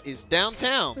spot is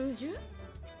downtown. うじゅ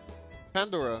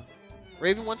Pandora.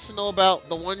 Raven wants to know about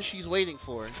the one she's waiting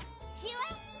for. シ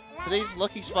ワララ Today's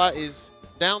lucky spot is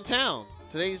downtown.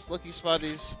 Today's lucky spot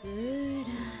is うら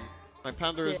my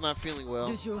Pandora is not feeling well.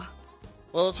 でしょ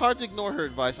Well, it's hard to ignore her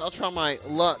advice. I'll try my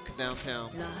luck downtown.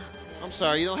 ラ I'm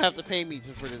sorry, you don't have to pay me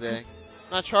for today.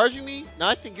 Not charging me? No,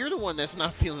 I think you're the one that's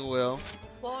not feeling well.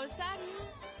 フォルサリ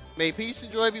May peace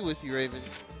and joy be with you, Raven.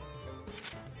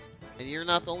 And you're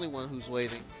not the only one who's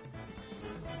waiting.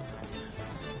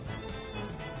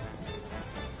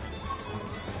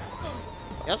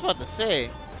 Yeah, I was about to say.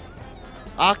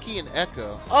 Aki and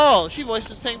Echo. Oh, she voiced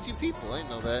the same two people. I didn't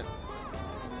know that.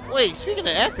 Wait, speaking of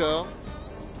Echo.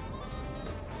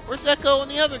 Where's Echo and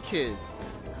the other kid?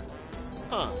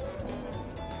 Huh.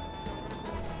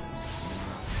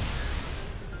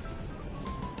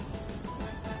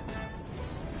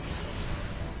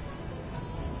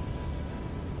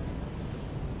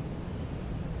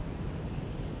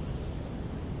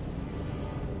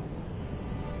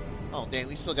 Oh, damn,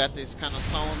 we still got this kind of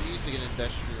solemn music in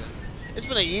Industria. It's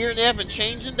been a year and they haven't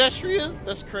changed Industria?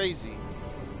 That's crazy.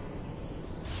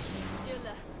 ジュ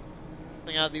ラ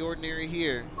Nothing out of the ordinary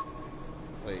here.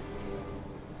 Wait.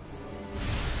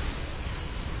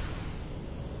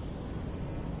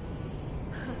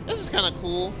 This is kind of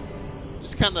cool.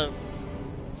 Just kind of,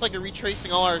 it's like a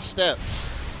retracing all our steps.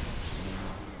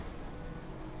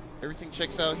 Everything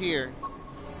checks out here.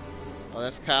 Oh,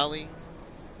 that's Kali.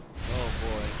 Oh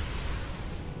boy.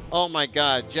 Oh my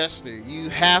God, Jester, you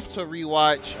have to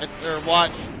rewatch or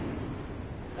watch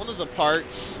one of the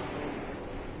parts.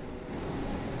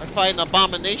 I fight an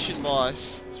abomination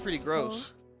boss. It's pretty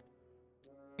gross.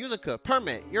 Unica,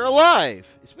 Permit, you're alive!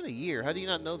 It's been a year. How do you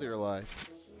not know they're alive?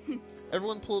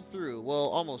 Everyone pulled through. Well,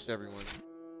 almost everyone.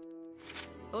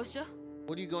 おっしゃ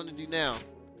What are you going to do now?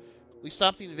 We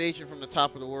stopped the invasion from the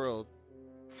top of the world.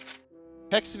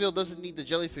 Hexaville doesn't need the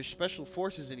jellyfish special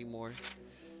forces anymore.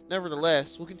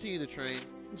 Nevertheless, we'll continue to train.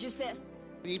 受精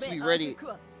We need to ベ be ア ready. ンク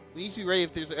は We need to be ready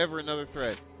if there's ever another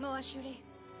threat. ノアシュリ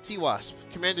T-Wasp,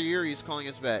 Commander Yuri is calling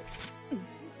us back.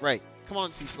 Right. Come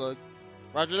on, Sea Slug.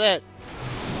 Roger that.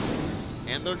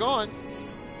 And they're gone.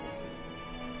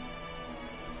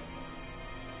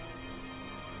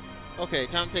 Okay,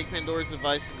 time to take Pandora's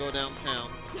advice and go downtown.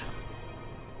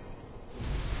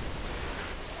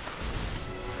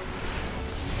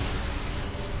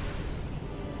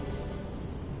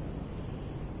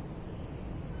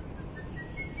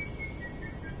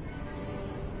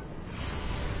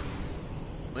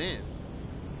 Man.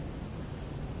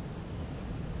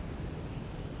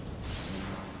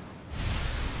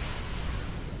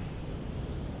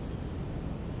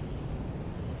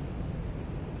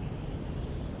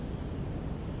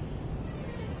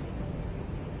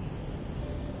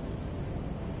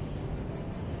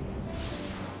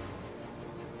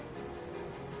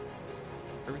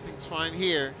 Everything's fine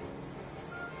here.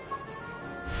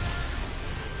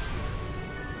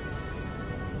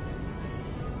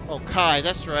 Oh, Kai,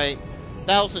 that's right.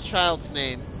 That was a child's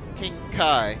name. King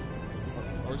Kai.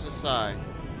 Or is it Sai?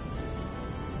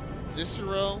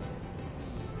 Cicero?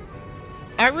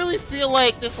 I really feel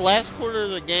like this last quarter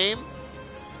of the game,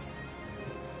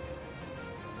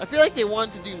 I feel like they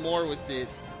wanted to do more with it,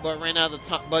 but ran out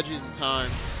of budget and time.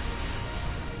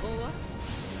 おわ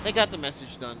They got the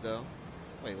message done, though.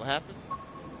 Wait, what happened?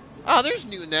 Oh, there's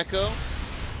New Neko.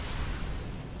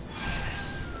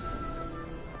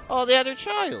 Oh, they had their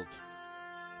child.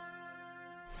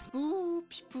 プー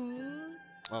ピプー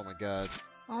Oh my God.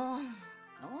 あ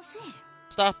あおせ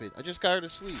Stop it. I just got her to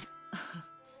sleep.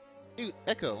 Dude,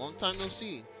 Echo, long time no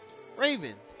see.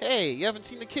 Raven, hey, you haven't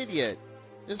seen the kid yet.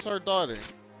 This is our daughter.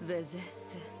 ベゼ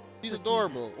セ She's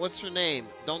adorable. What's her name?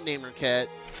 Don't name her cat.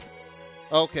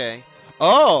 Okay.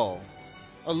 Oh!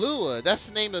 Alua, that's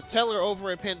the name the teller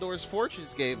over at Pandora's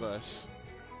Fortunes gave us.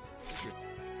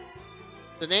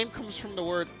 The name comes from the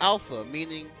word alpha,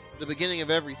 meaning the beginning of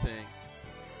everything.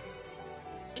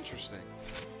 Interesting.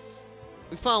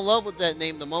 We fell in love with that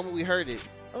name the moment we heard it.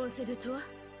 おせるとは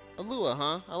Alua,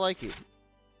 huh? I like it.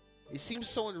 It seems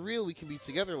so unreal we can be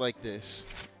together like this.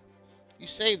 You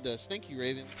saved us. Thank you,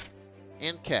 Raven.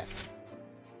 And Kat.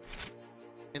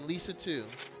 And Lisa, too.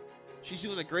 She's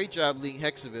doing a great job leading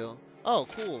Hexaville. Oh,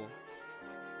 cool.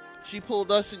 She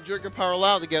pulled us and Jurga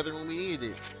Parallel together when we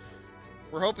needed it.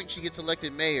 We're hoping she gets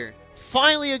elected mayor.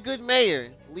 Finally a good mayor!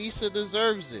 Lisa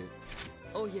deserves it.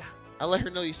 Oh yeah. I'll let her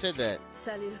know you said that.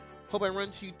 Salut. Hope I run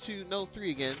to you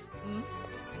 203 again. Hmm?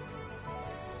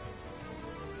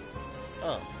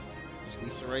 Oh, there's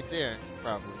Lisa right there,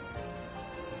 probably.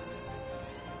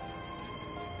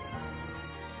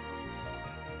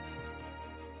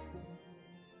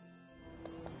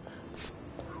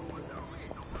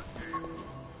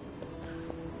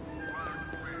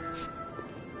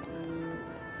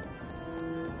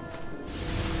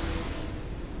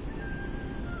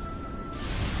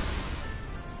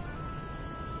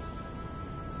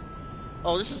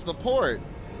 Oh, this is the port.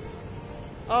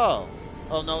 Oh.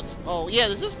 Oh, no, it's... Oh, yeah,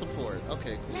 this is the port.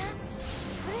 Okay, cool. ラ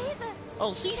ブレイブ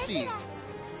Oh, Cece.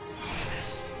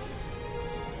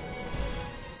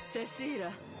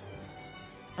 Cecilia.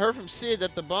 I heard from Sid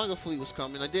that the Bonga fleet was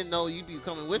coming. I didn't know you'd be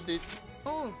coming with it.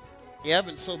 Oh. Yeah, I've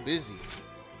been so busy.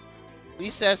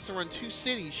 Lisa has to run 2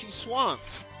 cities. She's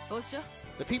swamped. Osha?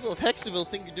 The people of Hexaville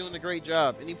think you're doing a great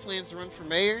job. Any plans to run for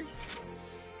mayor?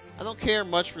 I don't care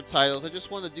much for titles. I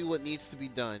just want to do what needs to be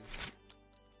done.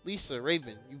 Lisa,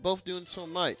 Raven, you both doing so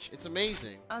much. It's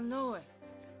amazing. I know it.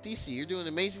 Cece, you're doing an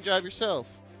amazing job yourself.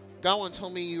 Gawain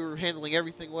told me you were handling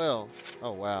everything well.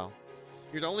 Oh, wow.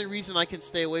 You're the only reason I can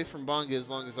stay away from Bonga as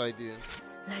long as I do.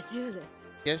 Rajule.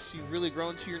 Guess you've really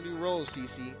grown to your new role,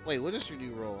 Cece. Wait, what is your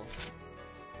new role?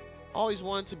 Always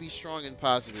wanted to be strong and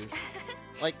positive.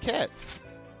 Like Cat.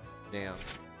 Damn.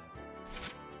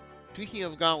 Speaking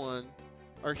of Gawain,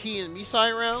 are he and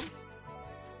Misai around?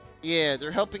 Yeah, they're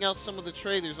helping out some of the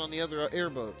traders on the other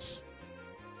airboats.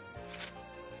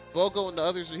 Bogo and the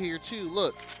others are here too,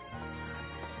 look.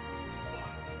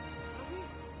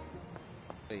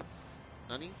 Wait,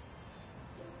 Nani?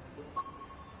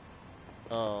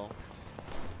 Oh.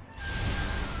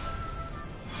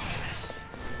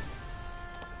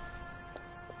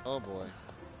 Oh boy.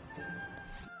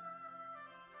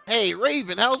 Hey,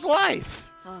 Raven, how's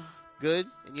life? Ah. Good,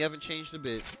 and you haven't changed a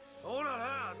bit. ほら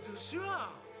な、年は。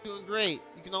 Doing great.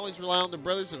 You can always rely on the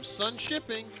brothers of Sun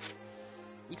Shipping.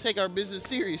 We take our business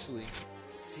seriously.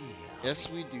 See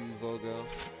Yes, we do, Vogo.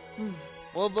 Hmm.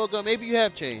 Well, Vogo, maybe you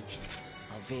have changed.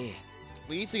 Avi.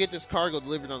 We need to get this cargo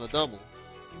delivered on the double.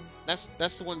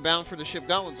 That's the one bound for the ship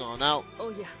Gawain's on. Now, Oh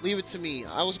yeah. leave it to me.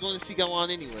 I was going to see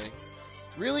Gawain anyway.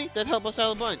 Really? That'd help us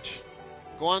out a bunch.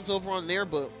 Gawain's over on an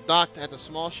airboat docked at the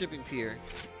small shipping pier.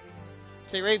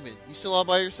 Say, Raven, you still all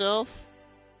by yourself?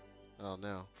 Oh,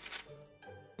 no.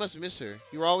 You must miss her.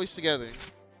 You were always together.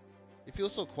 You feel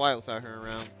so quiet without her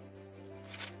around.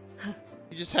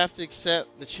 You just have to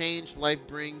accept the change life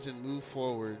brings and move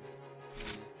forward.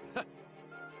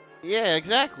 Yeah,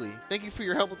 exactly. Thank you for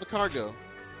your help with the cargo.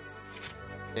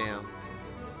 Damn.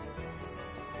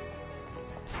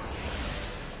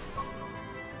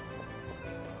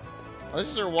 Oh, this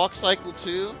is their walk cycle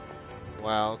too?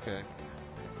 Wow, okay.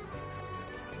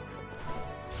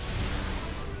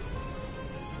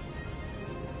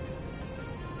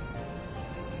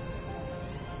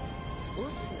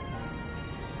 Osu.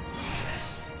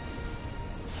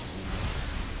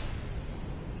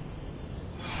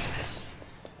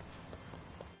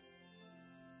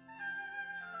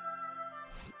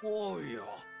おいよ。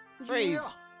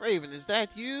 Raven, is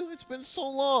that you? It's been so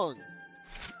long.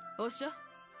 Osha?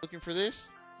 Looking for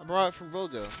this? I brought it from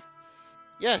Vogo.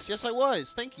 Yes, I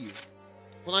was. Thank you.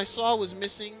 When I saw it was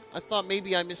missing, I thought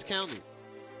maybe I miscounted.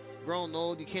 Grown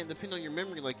old, you can't depend on your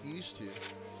memory like you used to.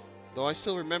 Though I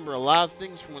still remember a lot of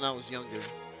things from when I was younger.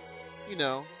 You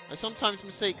know, I sometimes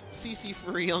mistake Cece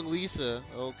for a young Lisa.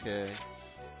 Okay.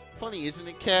 Funny, isn't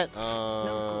it, Cat?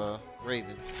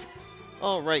 Raven.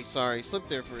 Oh, right, sorry. Slipped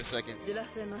there for a second. De la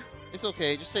Fema. It's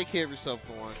okay. Just take care of yourself,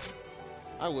 go on.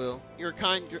 I will. You're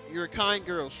a kind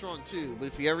girl, strong too. But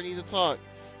if you ever need to talk,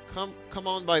 come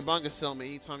on by Bonga Selma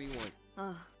anytime you want.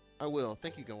 Ah. I will.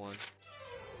 Thank you, go on.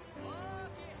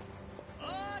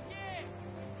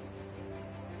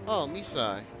 Oh,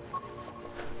 Misai.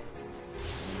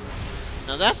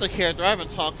 Now that's a character I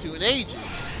haven't talked to in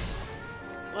ages.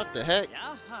 What the heck?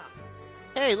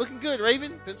 Hey, looking good,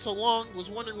 Raven. Been so long.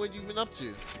 Was wondering what you've been up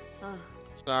to. Ah.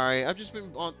 Sorry, I've just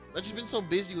been so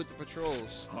busy with the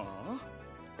patrols. Huh?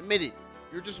 Admit it.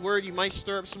 You're just worried you might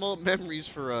stir up some old memories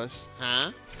for us,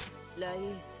 huh?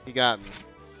 Lais. You got me.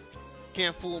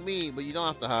 Can't fool me, but you don't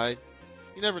have to hide.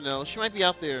 You never know. She might be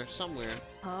out there somewhere.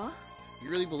 Huh? You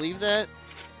really believe that?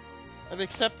 I've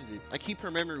accepted it. I keep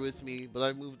her memory with me, but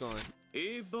I've moved on.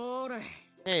 いいボール。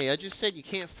 Hey, I just said you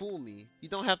can't fool me. You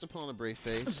don't have to put on a brave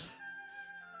face.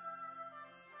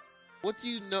 What do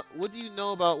you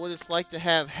know about what it's like to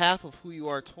have half of who you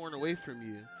are torn away from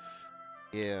you?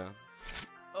 Yeah.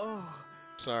 Oh.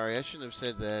 Sorry, I shouldn't have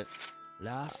said that.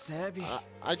 La Sebi.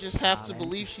 I just have to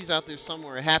believe she's out there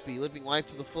somewhere, happy, living life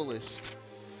to the fullest.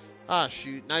 Ah,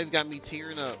 shoot. Now you've got me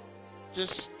tearing up.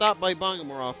 Just stop by Bonga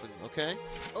more often, okay?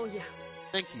 おや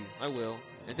Thank you. I will.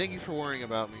 And thank you for worrying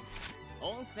about me.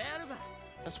 温泉あるば。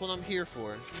 That's what I'm here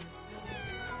for.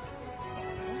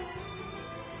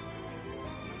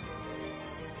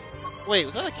 Wait,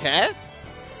 was that a cat?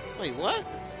 Wait, what? Is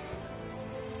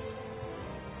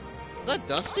that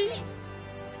Dusty?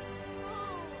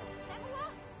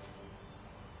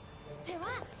 世話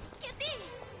ケティ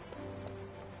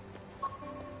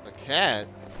A cat?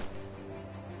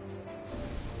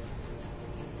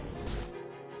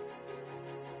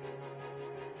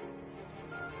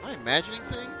 Am I imagining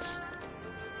things?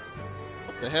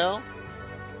 What the hell?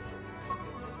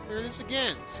 Here it is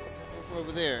again.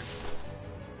 Over there.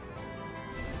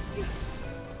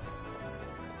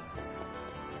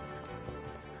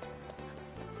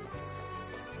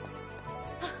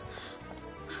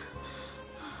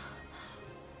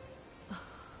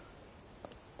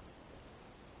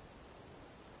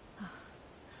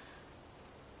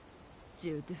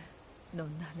 Jude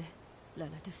non name la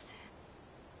la douce.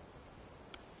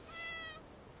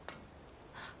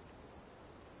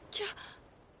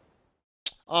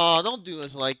 Oh, don't do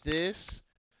us like this.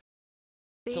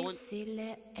 So when-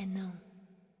 Piscile et non.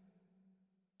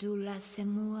 Du la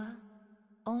semua,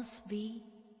 on se vit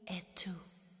et tout.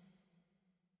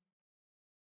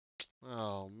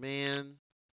 Oh, man.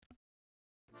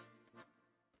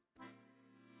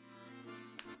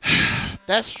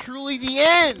 That's truly the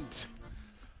end!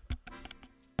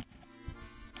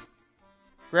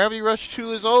 Gravity Rush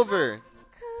 2 is over.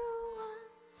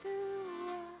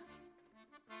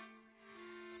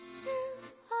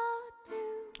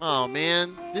 Oh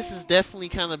man, this is definitely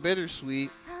kind of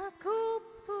bittersweet.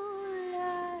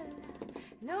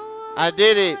 I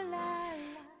did it.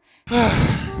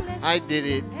 I did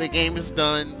it. The game is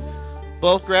done.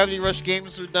 Both Gravity Rush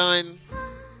games are done.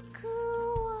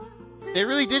 They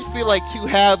really did feel like two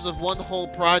halves of one whole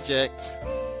project.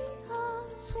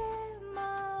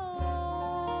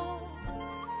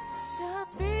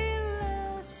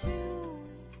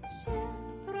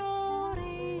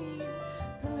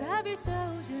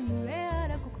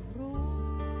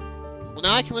 Well,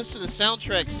 now I can listen to the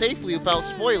soundtrack safely without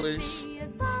spoilers.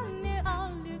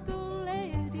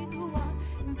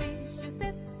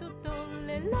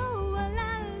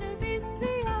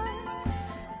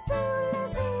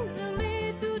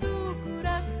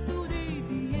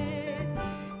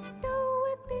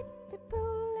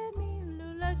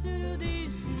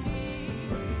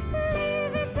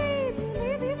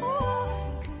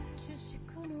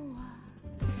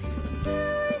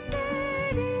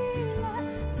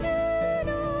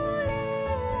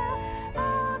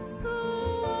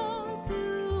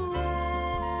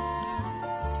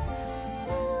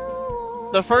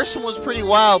 The first one was pretty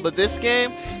wild, but this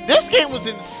game was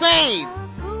insane.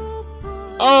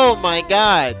 Oh my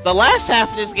god. The last half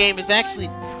of this game is actually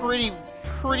pretty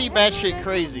batshit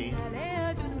crazy.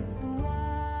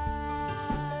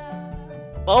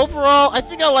 But overall, I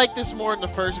think I like this more than the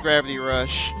first Gravity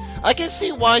Rush. I can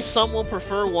see why some will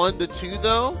prefer 1 to 2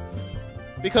 though,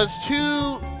 because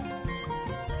 2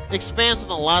 expands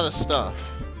on a lot of stuff.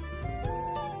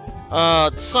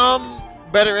 Some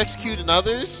better executed than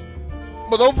others.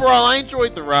 But overall, I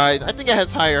enjoyed the ride. I think it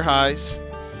has higher highs.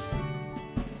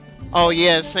 Oh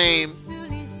yeah, same.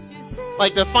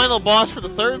 Like the final boss for the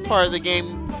third part of the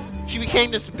game, she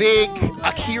became this big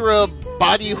Akira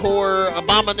body horror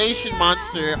abomination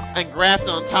monster and grafted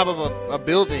on top of a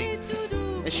building.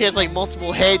 And she has like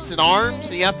multiple heads and arms,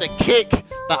 and you have to kick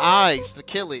the eyes to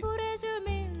kill it.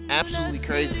 Absolutely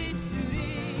crazy.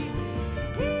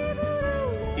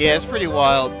 Yeah, it's pretty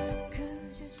wild.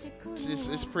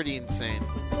 It's pretty insane.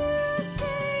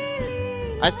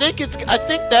 I think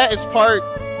that is part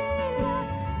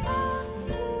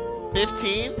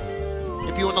 15.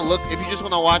 If you just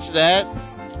want to watch that.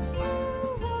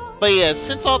 But yeah,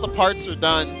 since all the parts are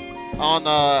done on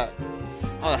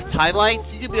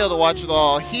highlights, you can be able to watch it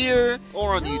all here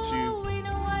or on YouTube.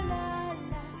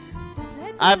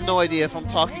 I have no idea if I'm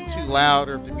talking too loud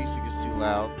or if the music is too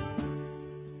loud.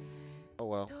 Oh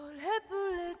well.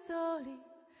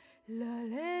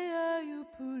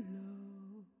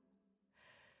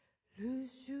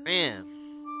 Man,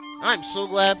 I'm so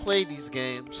glad I played these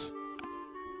games.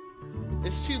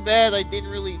 It's too bad I didn't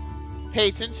really pay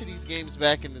attention to these games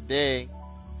back in the day.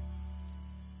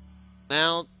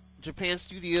 Now, Japan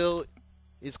Studio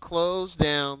is closed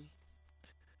down,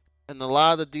 and a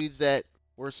lot of the dudes that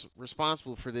were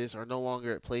responsible for this are no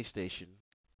longer at PlayStation.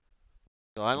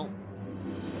 So I don't...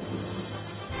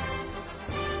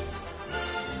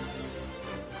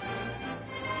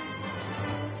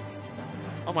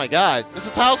 Oh my god, it's a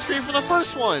title screen from the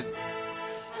first one.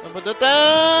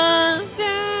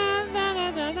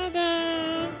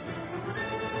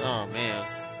 Oh man.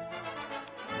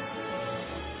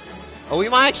 Oh, we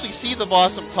might actually see the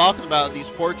boss I'm talking about in these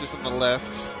portraits on the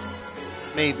left.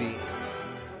 Maybe.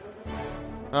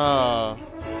 Oh,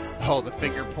 the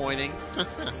finger pointing.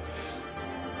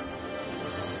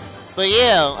 But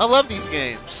yeah, I love these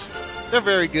games. They're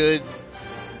very good.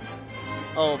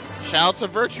 Oh, shout out to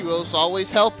Virtuos,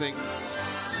 always helping.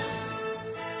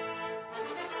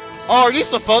 Oh, are these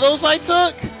the photos I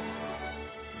took?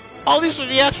 Oh, these are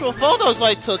the actual photos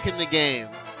I took in the game.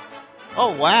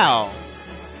 Oh, wow.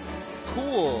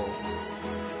 Cool.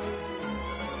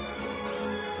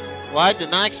 Well, I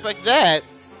did not expect that.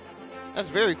 That's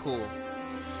very cool.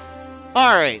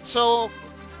 Alright, so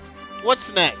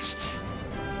what's next?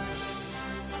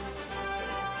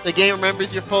 The game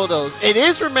remembers your photos. It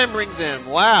is remembering them.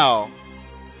 Wow.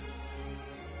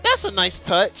 That's a nice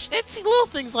touch. It's little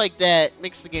things like that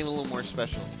makes the game a little more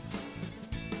special.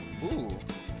 Ooh.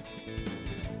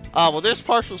 Well, there's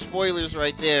partial spoilers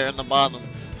right there in the bottom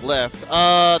left.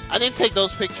 I didn't take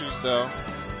those pictures though.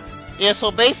 Yeah,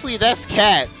 so basically that's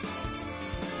Kat.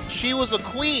 She was a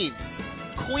queen.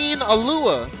 Queen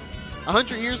Alua.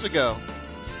 100 years ago.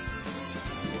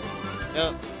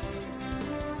 Yep.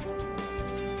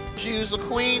 She was a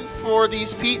queen for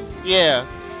these people. Yeah.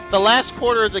 The last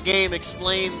quarter of the game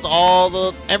explains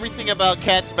everything about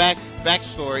Kat's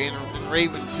backstory in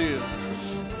Raven 2.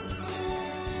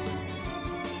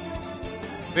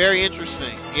 Very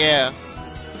interesting. Yeah.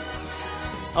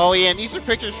 Oh yeah, and these are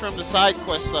pictures from the side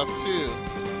quest stuff too.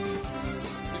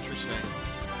 Interesting.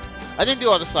 I didn't do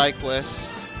all the side quests.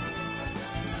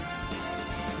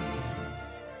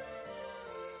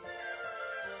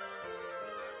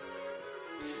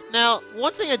 Now,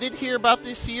 one thing I did hear about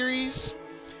this series,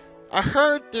 I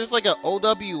heard there's like a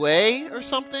OWA or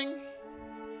something.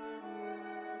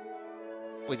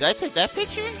 Wait, did I take that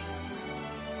picture?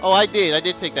 Oh, I did. I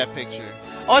did take that picture.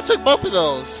 Oh, I took both of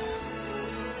those.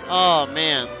 Oh,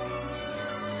 man.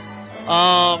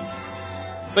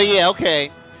 But yeah,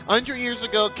 okay. 100 years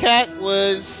ago, Kat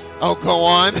was... Oh, go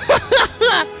on.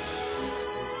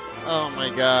 Oh my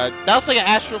god. That was like an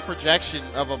astral projection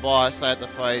of a boss I had to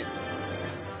fight.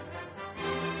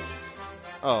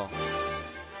 Oh.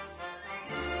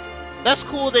 That's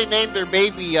cool they named their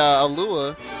baby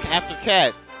Alua after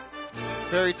Kat.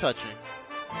 Very touching.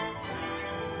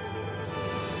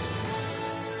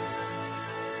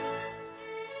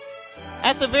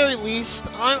 At the very least,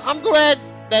 I'm glad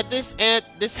that this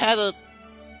had a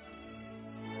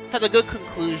good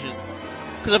conclusion.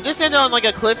 Because if this ended on like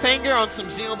a cliffhanger on some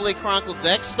Xenoblade Chronicles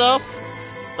X stuff,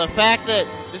 the fact that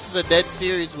this is a dead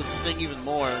series would sting even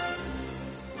more.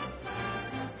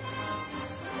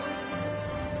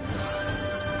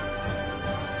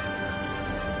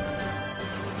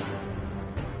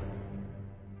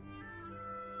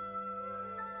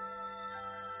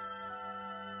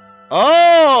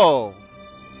 Oh!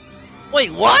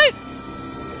 Wait, what?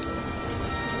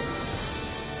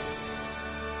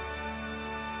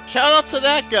 Shout out to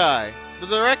that guy, the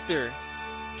director,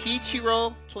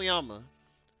 Kiichiro Toyama.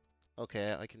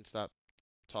 Okay, I can stop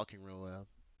talking real loud.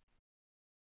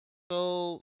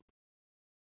 So,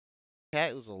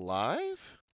 Kat was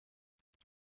alive?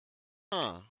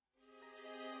 Huh.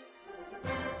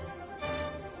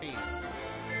 Hey.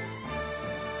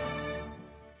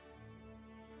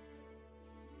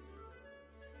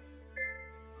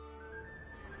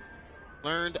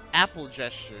 Learned apple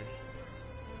gesture.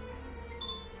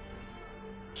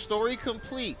 Story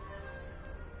complete.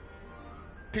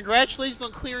 Congratulations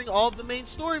on clearing all of the main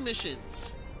story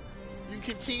missions. You can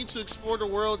continue to explore the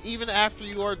world even after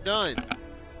you are done.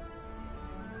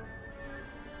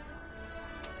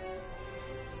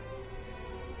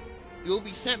 You will be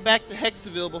sent back to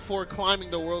Hexaville before climbing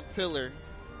the world pillar,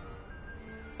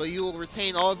 but you will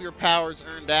retain all of your powers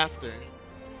earned after.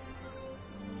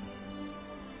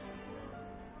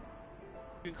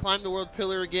 You can climb the world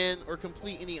pillar again or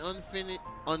complete any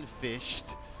unfished.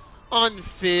 What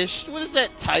is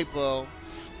that typo?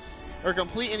 Or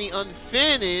complete any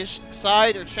unfinished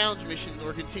side or challenge missions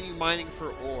or continue mining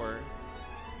for ore.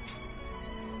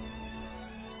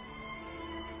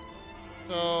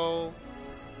 So,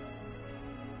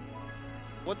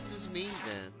 what does this mean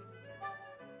then?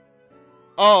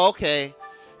 Oh, okay.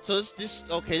 So this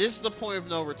is the point of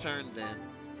no return then.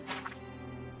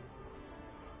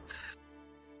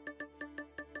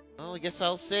 Well, I guess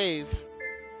I'll save.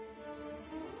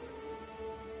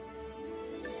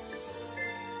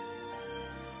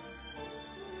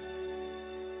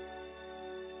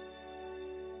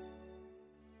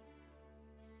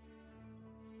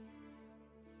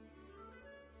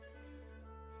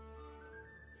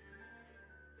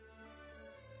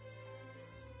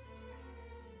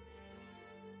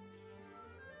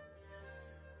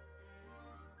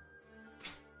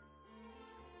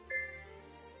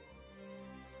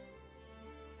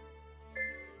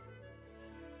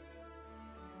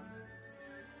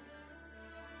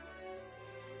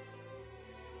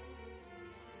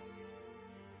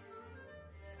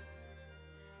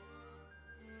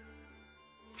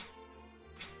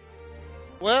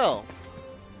 Well.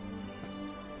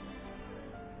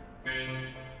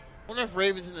 Wonder if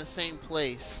Raven's in the same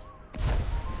place.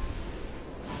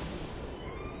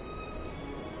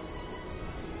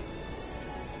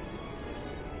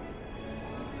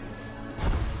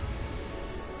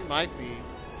 He might be.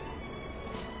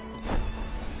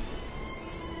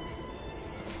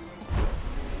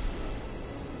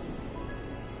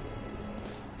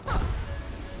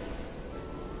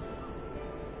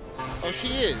 Oh, she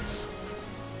is.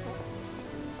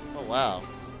 Oh, wow.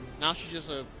 Now she's just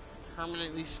a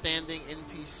permanently standing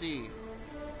NPC.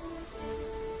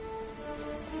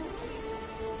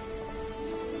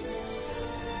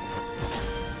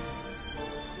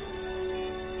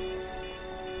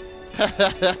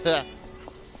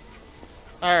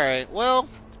 Alright, well.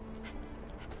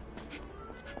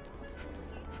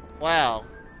 Wow.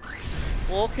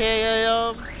 Well,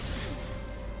 okay,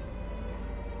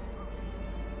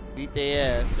 beat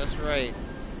their ass, that's right.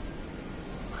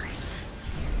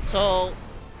 So,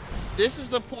 this is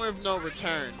the point of no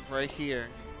return, right here.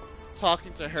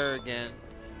 Talking to her again.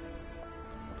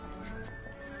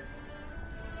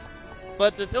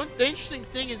 But the interesting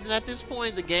thing is that at this point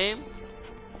in the game,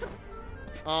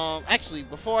 actually,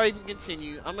 before I even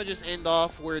continue, I'm gonna just end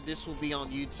off where this will be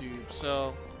on YouTube.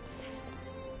 So,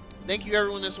 thank you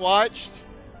everyone that's watched.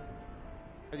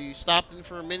 Whether you stopped in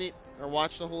for a minute or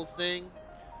watched the whole thing.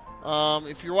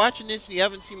 If you're watching this and you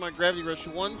haven't seen my Gravity Rush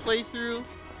 1 playthrough,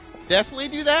 definitely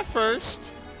do that first.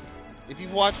 If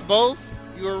you've watched both,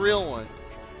 you're a real one.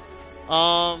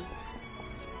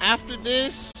 After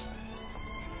this,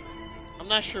 I'm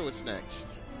not sure what's next.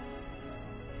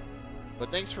 But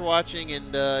thanks for watching,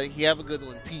 and you have a good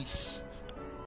one. Peace.